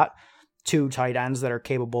slot. 2 tight ends that are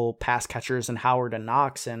capable pass catchers in Howard and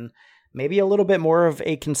Knox, and maybe a little bit more of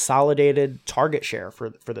a consolidated target share for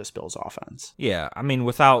this Bills offense. Yeah, I mean,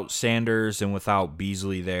 without Sanders and without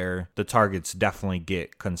Beasley there, the targets definitely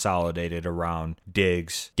get consolidated around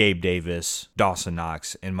Diggs, Gabe Davis, Dawson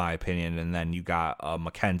Knox, in my opinion, and then you got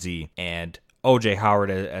McKenzie and O.J.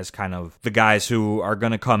 Howard as kind of the guys who are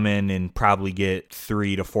going to come in and probably get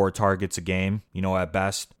 3 to 4 targets a game, at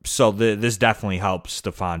best. So this definitely helps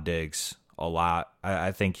Stephon Diggs a lot.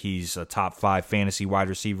 I think he's a top 5 fantasy wide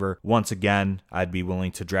receiver. Once again, I'd be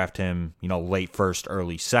willing to draft him, late first,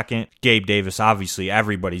 early second. Gabe Davis, obviously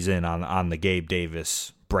everybody's in on the Gabe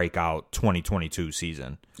Davis breakout 2022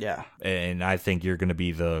 season. Yeah. And I think you're going to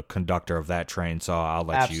be the conductor of that train, so I'll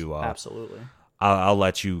let you... Absolutely. I'll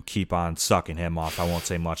let you keep on sucking him off. I won't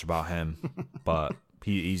say much about him, but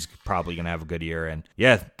he's probably going to have a good year. And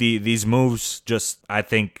yeah, these moves just, I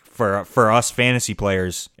think for us fantasy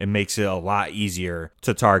players, it makes it a lot easier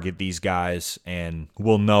to target these guys, and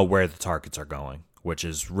we'll know where the targets are going, which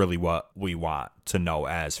is really what we want to know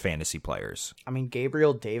as fantasy players. I mean,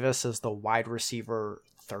 Gabriel Davis is the wide receiver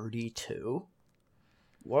 32.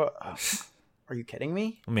 What? Are you kidding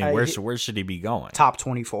me? I mean, where should he be going? Top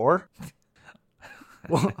 24?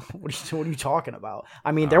 What are you talking about?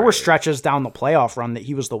 I mean, there were stretches down the playoff run that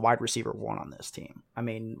he was the wide receiver 1 on this team. I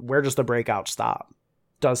mean, where does the breakout stop?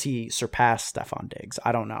 does he surpass Stephon Diggs?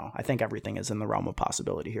 I don't know. I think everything is in the realm of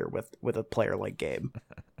possibility here with a player like Gabe.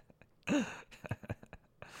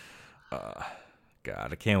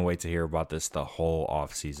 God, I can't wait to hear about this the whole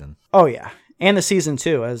offseason. Oh, yeah. And the season,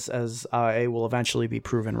 too, as it will eventually be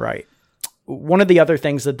proven right. One of the other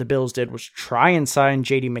things that the Bills did was try and sign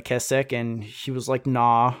J.D. McKissic, and he was like,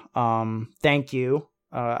 nah, thank you.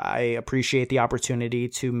 I appreciate the opportunity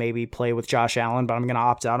to maybe play with Josh Allen, but I'm going to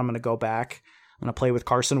opt out. I'm going to go back. I'm going to play with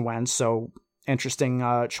Carson Wentz. So interesting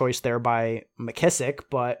choice there by McKissic.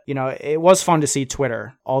 But, you know, it was fun to see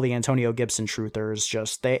Twitter, all the Antonio Gibson truthers,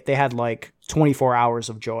 just they had like 24 hours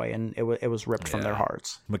of joy, and it was ripped from their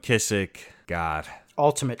hearts. McKissic, God.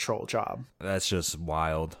 Ultimate troll job. That's just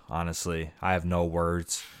wild, honestly. I have no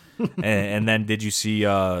words. and then did you see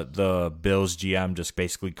the Bills GM just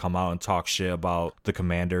basically come out and talk shit about the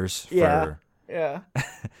Commanders? Yeah.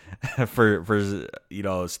 For you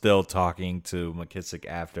know, still talking to McKissic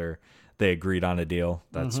after they agreed on a deal.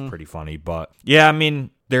 That's pretty funny. But yeah, I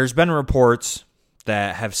mean, there's been reports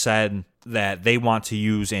that have said that they want to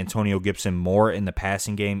use Antonio Gibson more in the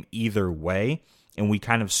passing game either way. And we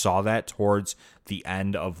kind of saw that towards the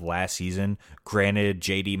end of last season. Granted,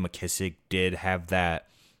 J.D. McKissic did have that,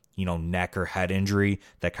 you know, neck or head injury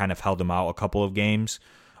that kind of held him out a couple of games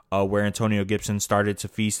where Antonio Gibson started to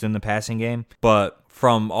feast in the passing game. But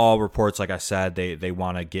from all reports, like I said, they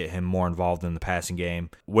want to get him more involved in the passing game.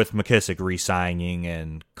 With McKissic re-signing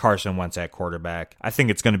and Carson Wentz at quarterback, I think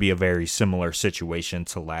it's going to be a very similar situation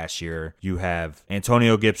to last year. You have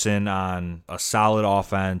Antonio Gibson on a solid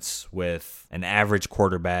offense with an average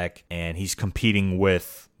quarterback, and he's competing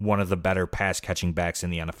with one of the better pass-catching backs in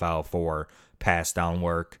the NFL for pass down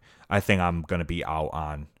work. I think I'm going to be out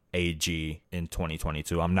on AG in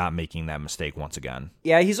 2022. I'm not making that mistake once again.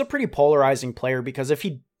 Yeah, he's a pretty polarizing player because if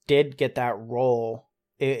he did get that role,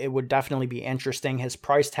 it would definitely be interesting. His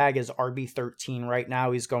price tag is RB13 right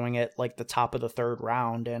now. He's going at like the top of the third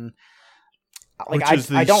round, and like I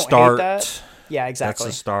don't hate that. Yeah, exactly.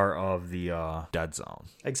 That's the start of the dead zone.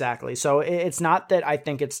 Exactly. So it's not that I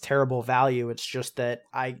think it's terrible value. It's just that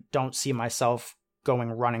I don't see myself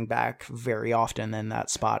going running back very often in that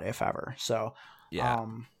spot, if ever. So yeah.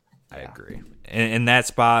 I agree. In that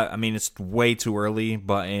spot, I mean, it's way too early,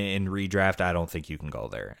 but in redraft, I don't think you can go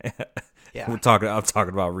there. Yeah. I'm talking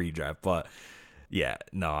about redraft, but yeah,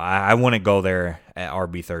 no, I wouldn't go there at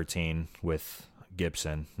RB13 with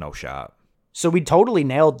Gibson. No shot. So we totally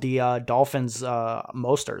nailed the Dolphins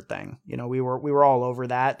Mostert thing. You know, we were all over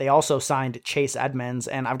that. They also signed Chase Edmonds,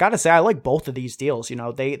 and I've got to say I like both of these deals. You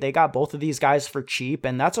know, they got both of these guys for cheap,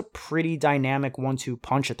 and that's a pretty dynamic 1-2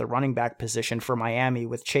 punch at the running back position for Miami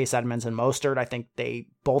with Chase Edmonds and Mostert. I think they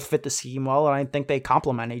both fit the scheme well, and I think they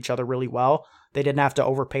complement each other really well. They didn't have to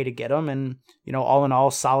overpay to get them, and, you know, all in all,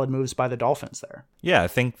 solid moves by the Dolphins there. Yeah, I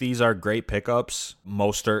think these are great pickups.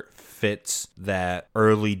 Mostert fits that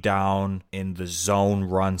early down in the zone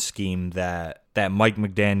run scheme that Mike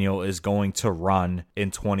McDaniel is going to run in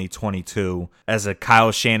 2022 as a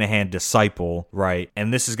Kyle Shanahan disciple, right?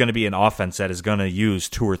 And this is going to be an offense that is going to use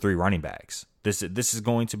 2 or 3 running backs. This is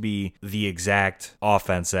going to be the exact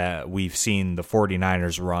offense that we've seen the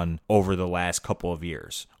 49ers run over the last couple of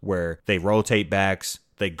years, where they rotate backs,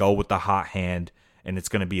 they go with the hot hand, and it's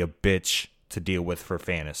going to be a bitch to deal with for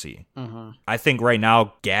fantasy. I think right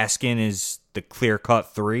now Gaskin is the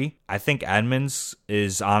clear-cut 3. I think Edmonds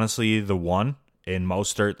is honestly the 1 and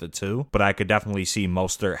Mostert the 2, but I could definitely see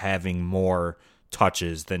Mostert having more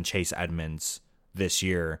touches than Chase Edmonds this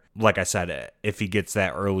year. Like I said, if he gets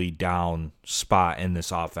that early down spot in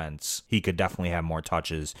this offense, he could definitely have more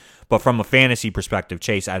touches. But from a fantasy perspective,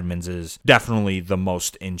 Chase Edmonds is definitely the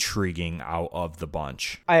most intriguing out of the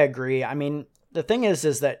bunch. I agree. I mean, the thing is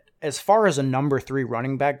that as far as a number 3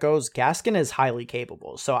 running back goes, Gaskin is highly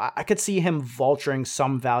capable. So I could see him vulturing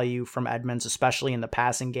some value from Edmonds, especially in the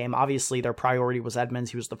passing game. Obviously, their priority was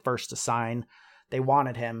Edmonds. He was the first to sign. They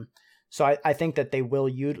wanted him. So I think that they will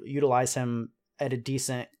utilize him at a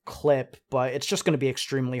decent clip, but it's just going to be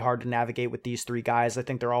extremely hard to navigate with these 3 guys. I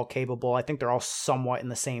think they're all capable. I think they're all somewhat in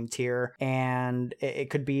the same tier, and it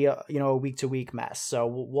could be a week-to-week mess. So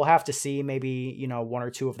we'll have to see. Maybe 1 or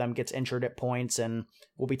 2 of them gets injured at points, and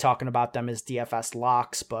we'll be talking about them as DFS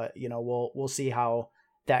locks. But we'll see how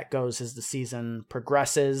that goes as the season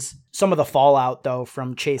progresses. Some of the fallout, though,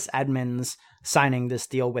 from Chase Edmonds signing this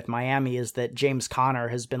deal with Miami is that James Conner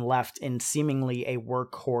has been left in seemingly a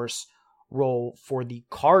workhorse role for the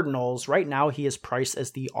Cardinals. Right now, he is priced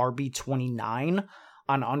as the RB29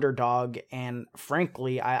 on Underdog, and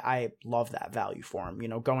frankly, I love that value for him.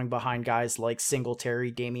 Going behind guys like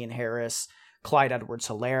Singletary, Damian Harris, Clyde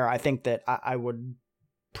Edwards-Helaire. I think that I would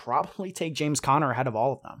probably take James Conner ahead of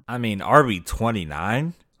all of them. I mean,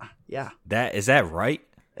 RB29? Yeah. Is that right?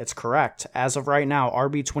 It's correct. As of right now,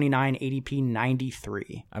 RB29, ADP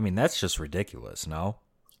 93. I mean, that's just ridiculous, no?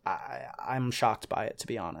 I'm shocked by it, to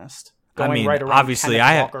be honest. Right around obviously,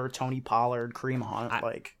 Walker, Tony Pollard, Kareem Hunt.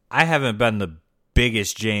 I haven't been the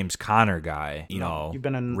biggest James Conner guy, You've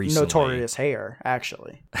been a recently. Notorious hater,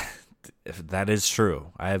 actually. That is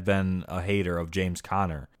true. I have been a hater of James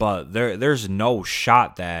Conner. But there's no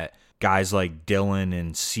shot that guys like Dylan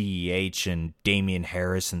and CEH and Damian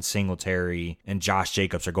Harris and Singletary and Josh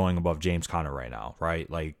Jacobs are going above James Conner right now, right?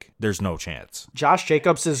 Like, there's no chance. Josh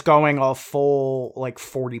Jacobs is going a full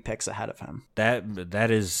 40 picks ahead of him.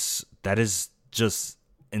 That is just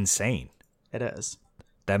insane. It is.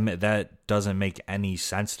 That doesn't make any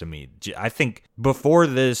sense to me. I think before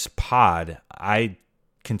this pod, I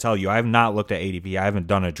can tell you I have not looked at ADP. I haven't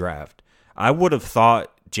done a draft. I would have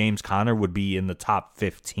thought James Conner would be in the top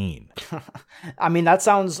 15. I mean, that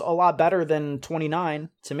sounds a lot better than 29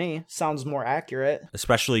 to me. Sounds more accurate.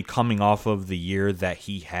 Especially coming off of the year that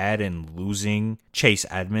he had and losing Chase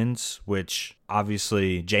Edmonds, which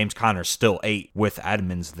obviously James Conner still ate with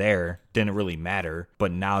Edmonds there. Didn't really matter.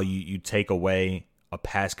 But now you take away a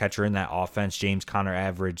pass catcher in that offense. James Conner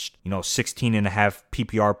averaged, 16 and a half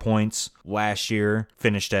PPR points last year.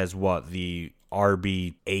 Finished as the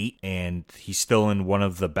RB8, and he's still in one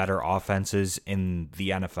of the better offenses in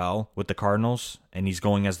the NFL with the Cardinals, and he's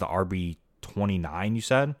going as the RB29, you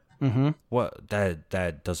said? Mm-hmm. What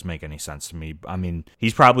that doesn't make any sense to me. I mean,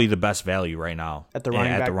 he's probably the best value right now at the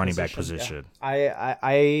running back position. Yeah.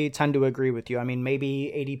 I tend to agree with you. I mean,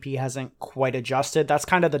 maybe ADP hasn't quite adjusted. That's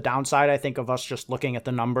kind of the downside, I think, of us just looking at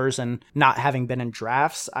the numbers and not having been in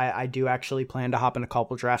drafts. I do actually plan to hop in a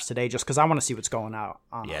couple drafts today just because I want to see what's going out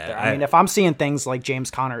there. I mean, if I'm seeing things like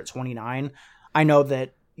James Conner at 29, I know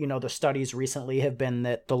that the studies recently have been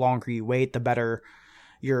that the longer you wait, the better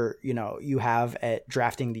you have at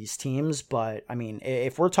drafting these teams. But I mean,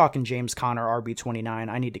 if we're talking James Conner RB29,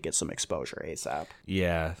 I need to get some exposure ASAP.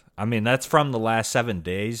 Yeah. I mean, that's from the last 7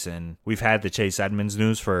 days, and we've had the Chase Edmonds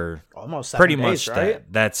news for almost 7 pretty days, much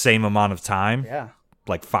right? that same amount of time. Yeah.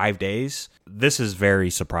 Like 5 days. This is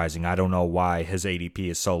very surprising. I don't know why his ADP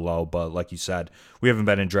is so low, but like you said, we haven't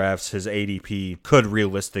been in drafts. His ADP could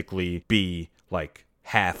realistically be like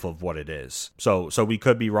half of what it is. So we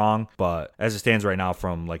could be wrong, but as it stands right now,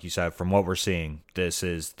 from like you said, from what we're seeing, this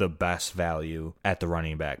is the best value at the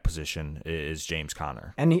running back position is James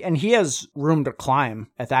Conner. And he has room to climb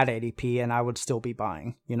at that ADP, and I would still be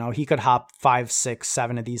buying. He could hop 5, 6,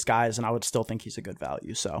 7 of these guys, and I would still think he's a good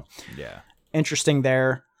value. So yeah. Interesting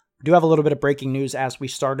there. We do have a little bit of breaking news as we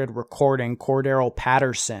started recording. Cordarrelle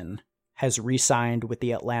Patterson has re-signed with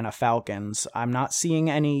the Atlanta Falcons. I'm not seeing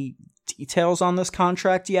any details on this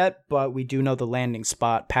contract yet, but we do know the landing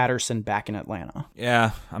spot, Patterson back in Atlanta.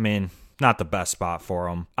 Yeah, I mean, not the best spot for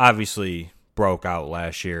him. Obviously broke out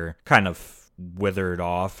last year, kind of withered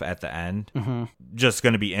off at the end. Mm-hmm. Just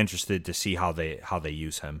going to be interested to see how they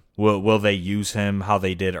use him. Will they use him how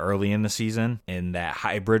they did early in the season in that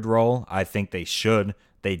hybrid role? I think they should.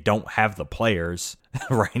 They don't have the players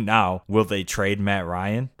right now. Will they trade Matt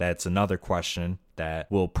Ryan? That's another question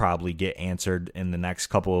that will probably get answered in the next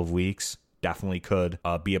couple of weeks. Definitely could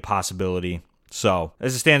be a possibility. So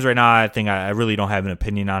as it stands right now, I think I really don't have an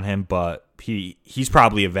opinion on him, but he's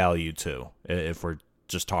probably a value too if we're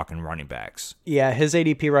just talking running backs. Yeah, his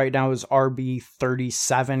ADP right now is RB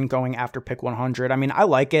 37 going after pick 100. I mean, I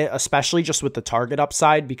like it, especially just with the target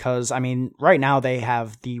upside, because I mean, right now they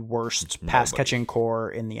have the worst pass catching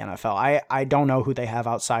core in the NFL. I don't know who they have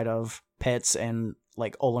outside of Pitts and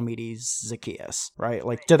like Olamide Zaccheaus, right?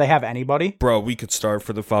 Like, do they have anybody? Bro, we could start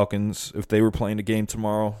for the Falcons if they were playing a game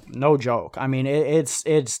tomorrow. No joke. I mean, it's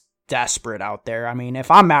desperate out there. I mean,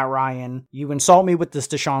 if I'm Matt Ryan, you insult me with this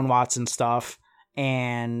Deshaun Watson stuff,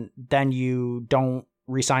 and then you don't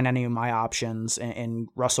re-sign any of my options, and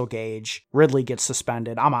Russell Gage, Ridley gets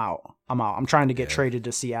suspended. I'm out. I'm trying to get traded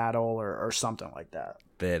to Seattle or something like that.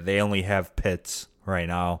 They only have Pitts right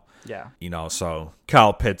now. Yeah. So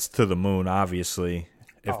Kyle Pitts to the moon, obviously,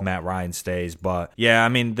 if Matt Ryan stays. But yeah, I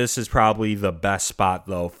mean, this is probably the best spot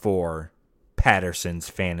though for Patterson's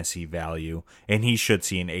fantasy value, and he should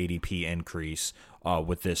see an ADP increase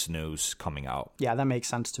with this news coming out. Yeah, that makes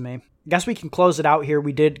sense to me. I guess we can close it out here.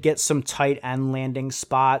 We did get some tight end landing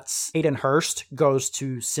spots. Hayden Hurst goes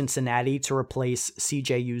to Cincinnati to replace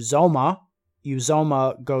CJ Uzomah.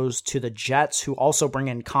 Uzomah goes to the Jets, who also bring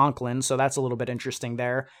in Conklin, so that's a little bit interesting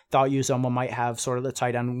there. Thought Uzomah might have sort of the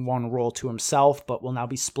tight end one role to himself, but will now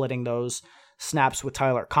be splitting those snaps with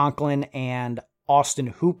Tyler Conklin. And Austin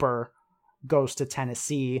Hooper goes to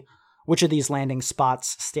Tennessee. which of these landing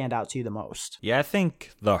spots stand out to you the most? Yeah, I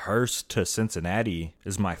think the Hurst to Cincinnati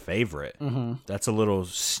is my favorite. That's a little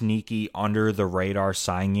sneaky under the radar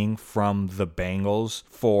signing from the Bengals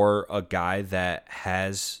for a guy that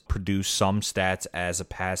has produced some stats as a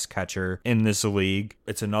pass catcher in this league.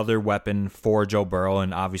 It's another weapon for Joe Burrow,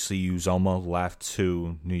 and obviously Uzomah left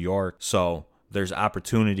to New York. So there's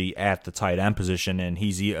opportunity at the tight end position, and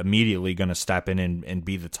he's immediately going to step in and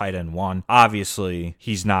be the tight end one. Obviously,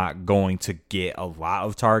 he's not going to get a lot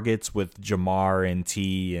of targets with Jamar and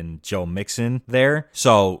T and Joe Mixon there.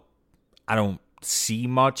 So I don't see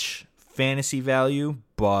much fantasy value,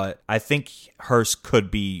 but I think Hurst could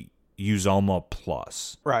be Uzomah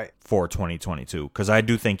plus for 2022, because I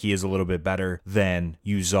do think he is a little bit better than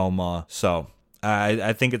Uzomah. So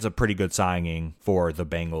I think it's a pretty good signing for the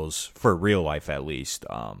Bengals, for real life at least.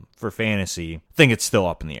 For fantasy, I think it's still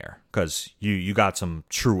up in the air, because you got some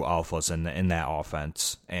true alphas in that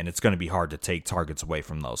offense, and it's going to be hard to take targets away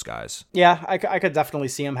from those guys. Yeah, I could definitely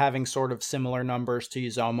see him having sort of similar numbers to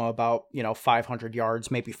Uzomah, about 500 yards,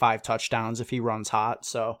 maybe 5 touchdowns if he runs hot.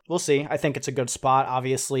 So we'll see. I think it's a good spot.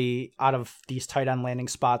 Obviously, out of these tight end landing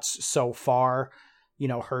spots so far,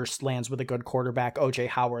 Hurst lands with a good quarterback. OJ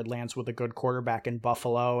Howard lands with a good quarterback in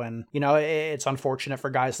Buffalo. And, it's unfortunate for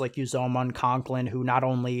guys like Uzomah and Conklin, who not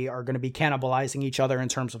only are going to be cannibalizing each other in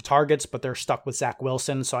terms of targets, but they're stuck with Zach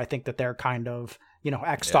Wilson. So I think that they're kind of,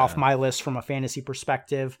 X'd off my list from a fantasy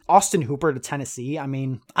perspective. Austin Hooper to Tennessee. I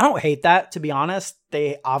mean, I don't hate that, to be honest.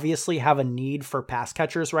 They obviously have a need for pass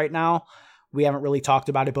catchers right now. We haven't really talked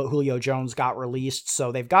about it, but Julio Jones got released.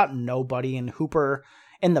 So they've got nobody. And Hooper,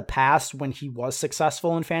 in the past, when he was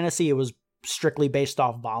successful in fantasy, it was strictly based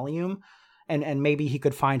off volume, and maybe he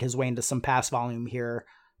could find his way into some pass volume here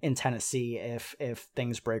in Tennessee if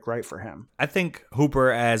things break right for him. I think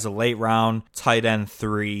Hooper as a late round tight end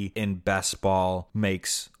 3 in best ball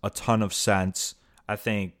makes a ton of sense. I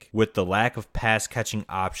think with the lack of pass catching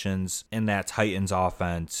options in that Titans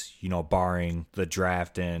offense, barring the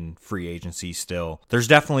draft and free agency still, there's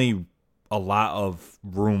definitely a lot of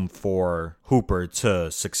room for Hooper to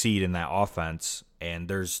succeed in that offense, and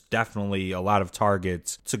there's definitely a lot of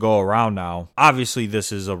targets to go around now. Obviously,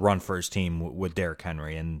 this is a run-first team with Derrick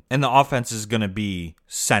Henry, and the offense is going to be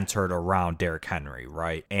centered around Derrick Henry,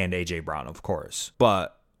 right? And A.J. Brown, of course.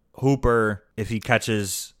 But Hooper, if he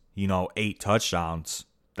catches, 8 touchdowns,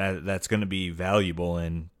 that's going to be valuable,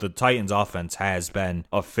 and the Titans offense has been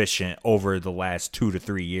efficient over the last 2 to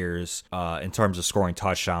 3 years in terms of scoring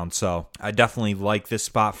touchdowns. So I definitely like this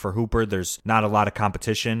spot for Hooper. There's not a lot of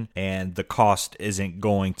competition, and the cost isn't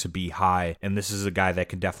going to be high, and this is a guy that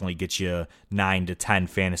can definitely get you 9 to 10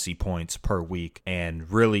 fantasy points per week,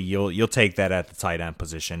 and really you'll take that at the tight end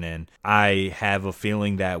position. And I have a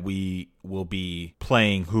feeling that we will be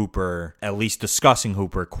playing Hooper, at least discussing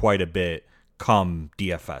Hooper, quite a bit come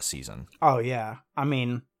DFS season. Oh, yeah. I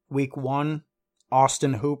mean, week 1,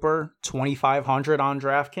 Austin Hooper, 2,500 on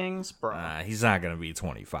DraftKings. Bro. He's not going to be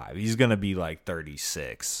 25. He's going to be like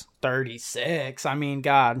 36. 36? I mean,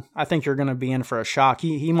 God, I think you're going to be in for a shock.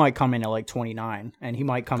 He might come in at like 29, and he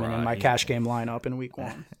might come in my cash game lineup in week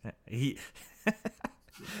 1. He's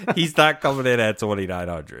not coming in at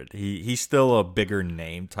 2,900. He's still a bigger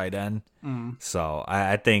name tight end. So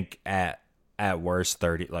I think at worst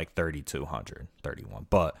 3,200, 31,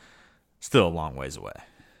 but still a long ways away.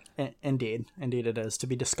 Indeed it is, to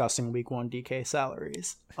be discussing week 1 DK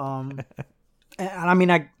salaries. And I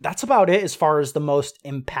mean, that's about it as far as the most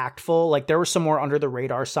impactful. Like, there were some more under the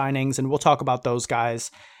radar signings, and we'll talk about those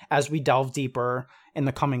guys as we delve deeper in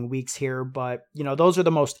the coming weeks here. But, those are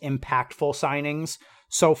the most impactful signings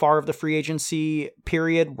so far of the free agency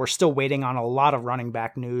period. We're still waiting on a lot of running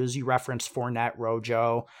back news. You referenced Fournette,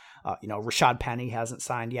 Rojo. Rashad Penny hasn't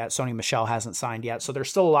signed yet. Sony Michel hasn't signed yet. So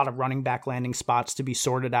there's still a lot of running back landing spots to be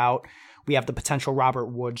sorted out. We have the potential Robert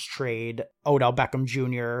Woods trade, Odell Beckham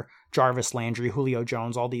Jr., Jarvis Landry, Julio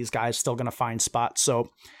Jones, all these guys still going to find spots.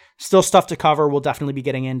 So still stuff to cover. We'll definitely be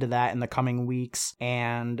getting into that in the coming weeks.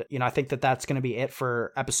 And, I think that that's going to be it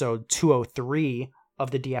for episode 203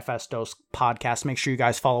 of the DFS Dose podcast. Make sure you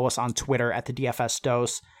guys follow us on Twitter at the DFS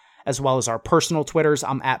Dose, as well as our personal Twitters.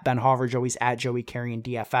 I'm at Ben Hauver, Joey's at Joey Carrion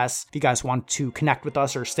DFS. If you guys want to connect with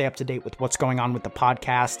us or stay up to date with what's going on with the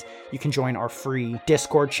podcast, you can join our free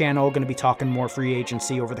Discord channel. Going to be talking more free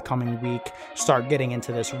agency over the coming week. Start getting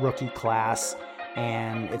into this rookie class,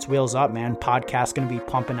 and it's wheels up, man. Podcast going to be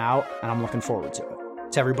pumping out, and I'm looking forward to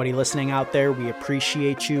it. To everybody listening out there, we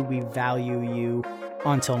appreciate you. We value you.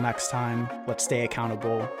 Until next time, let's stay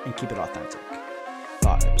accountable and keep it authentic.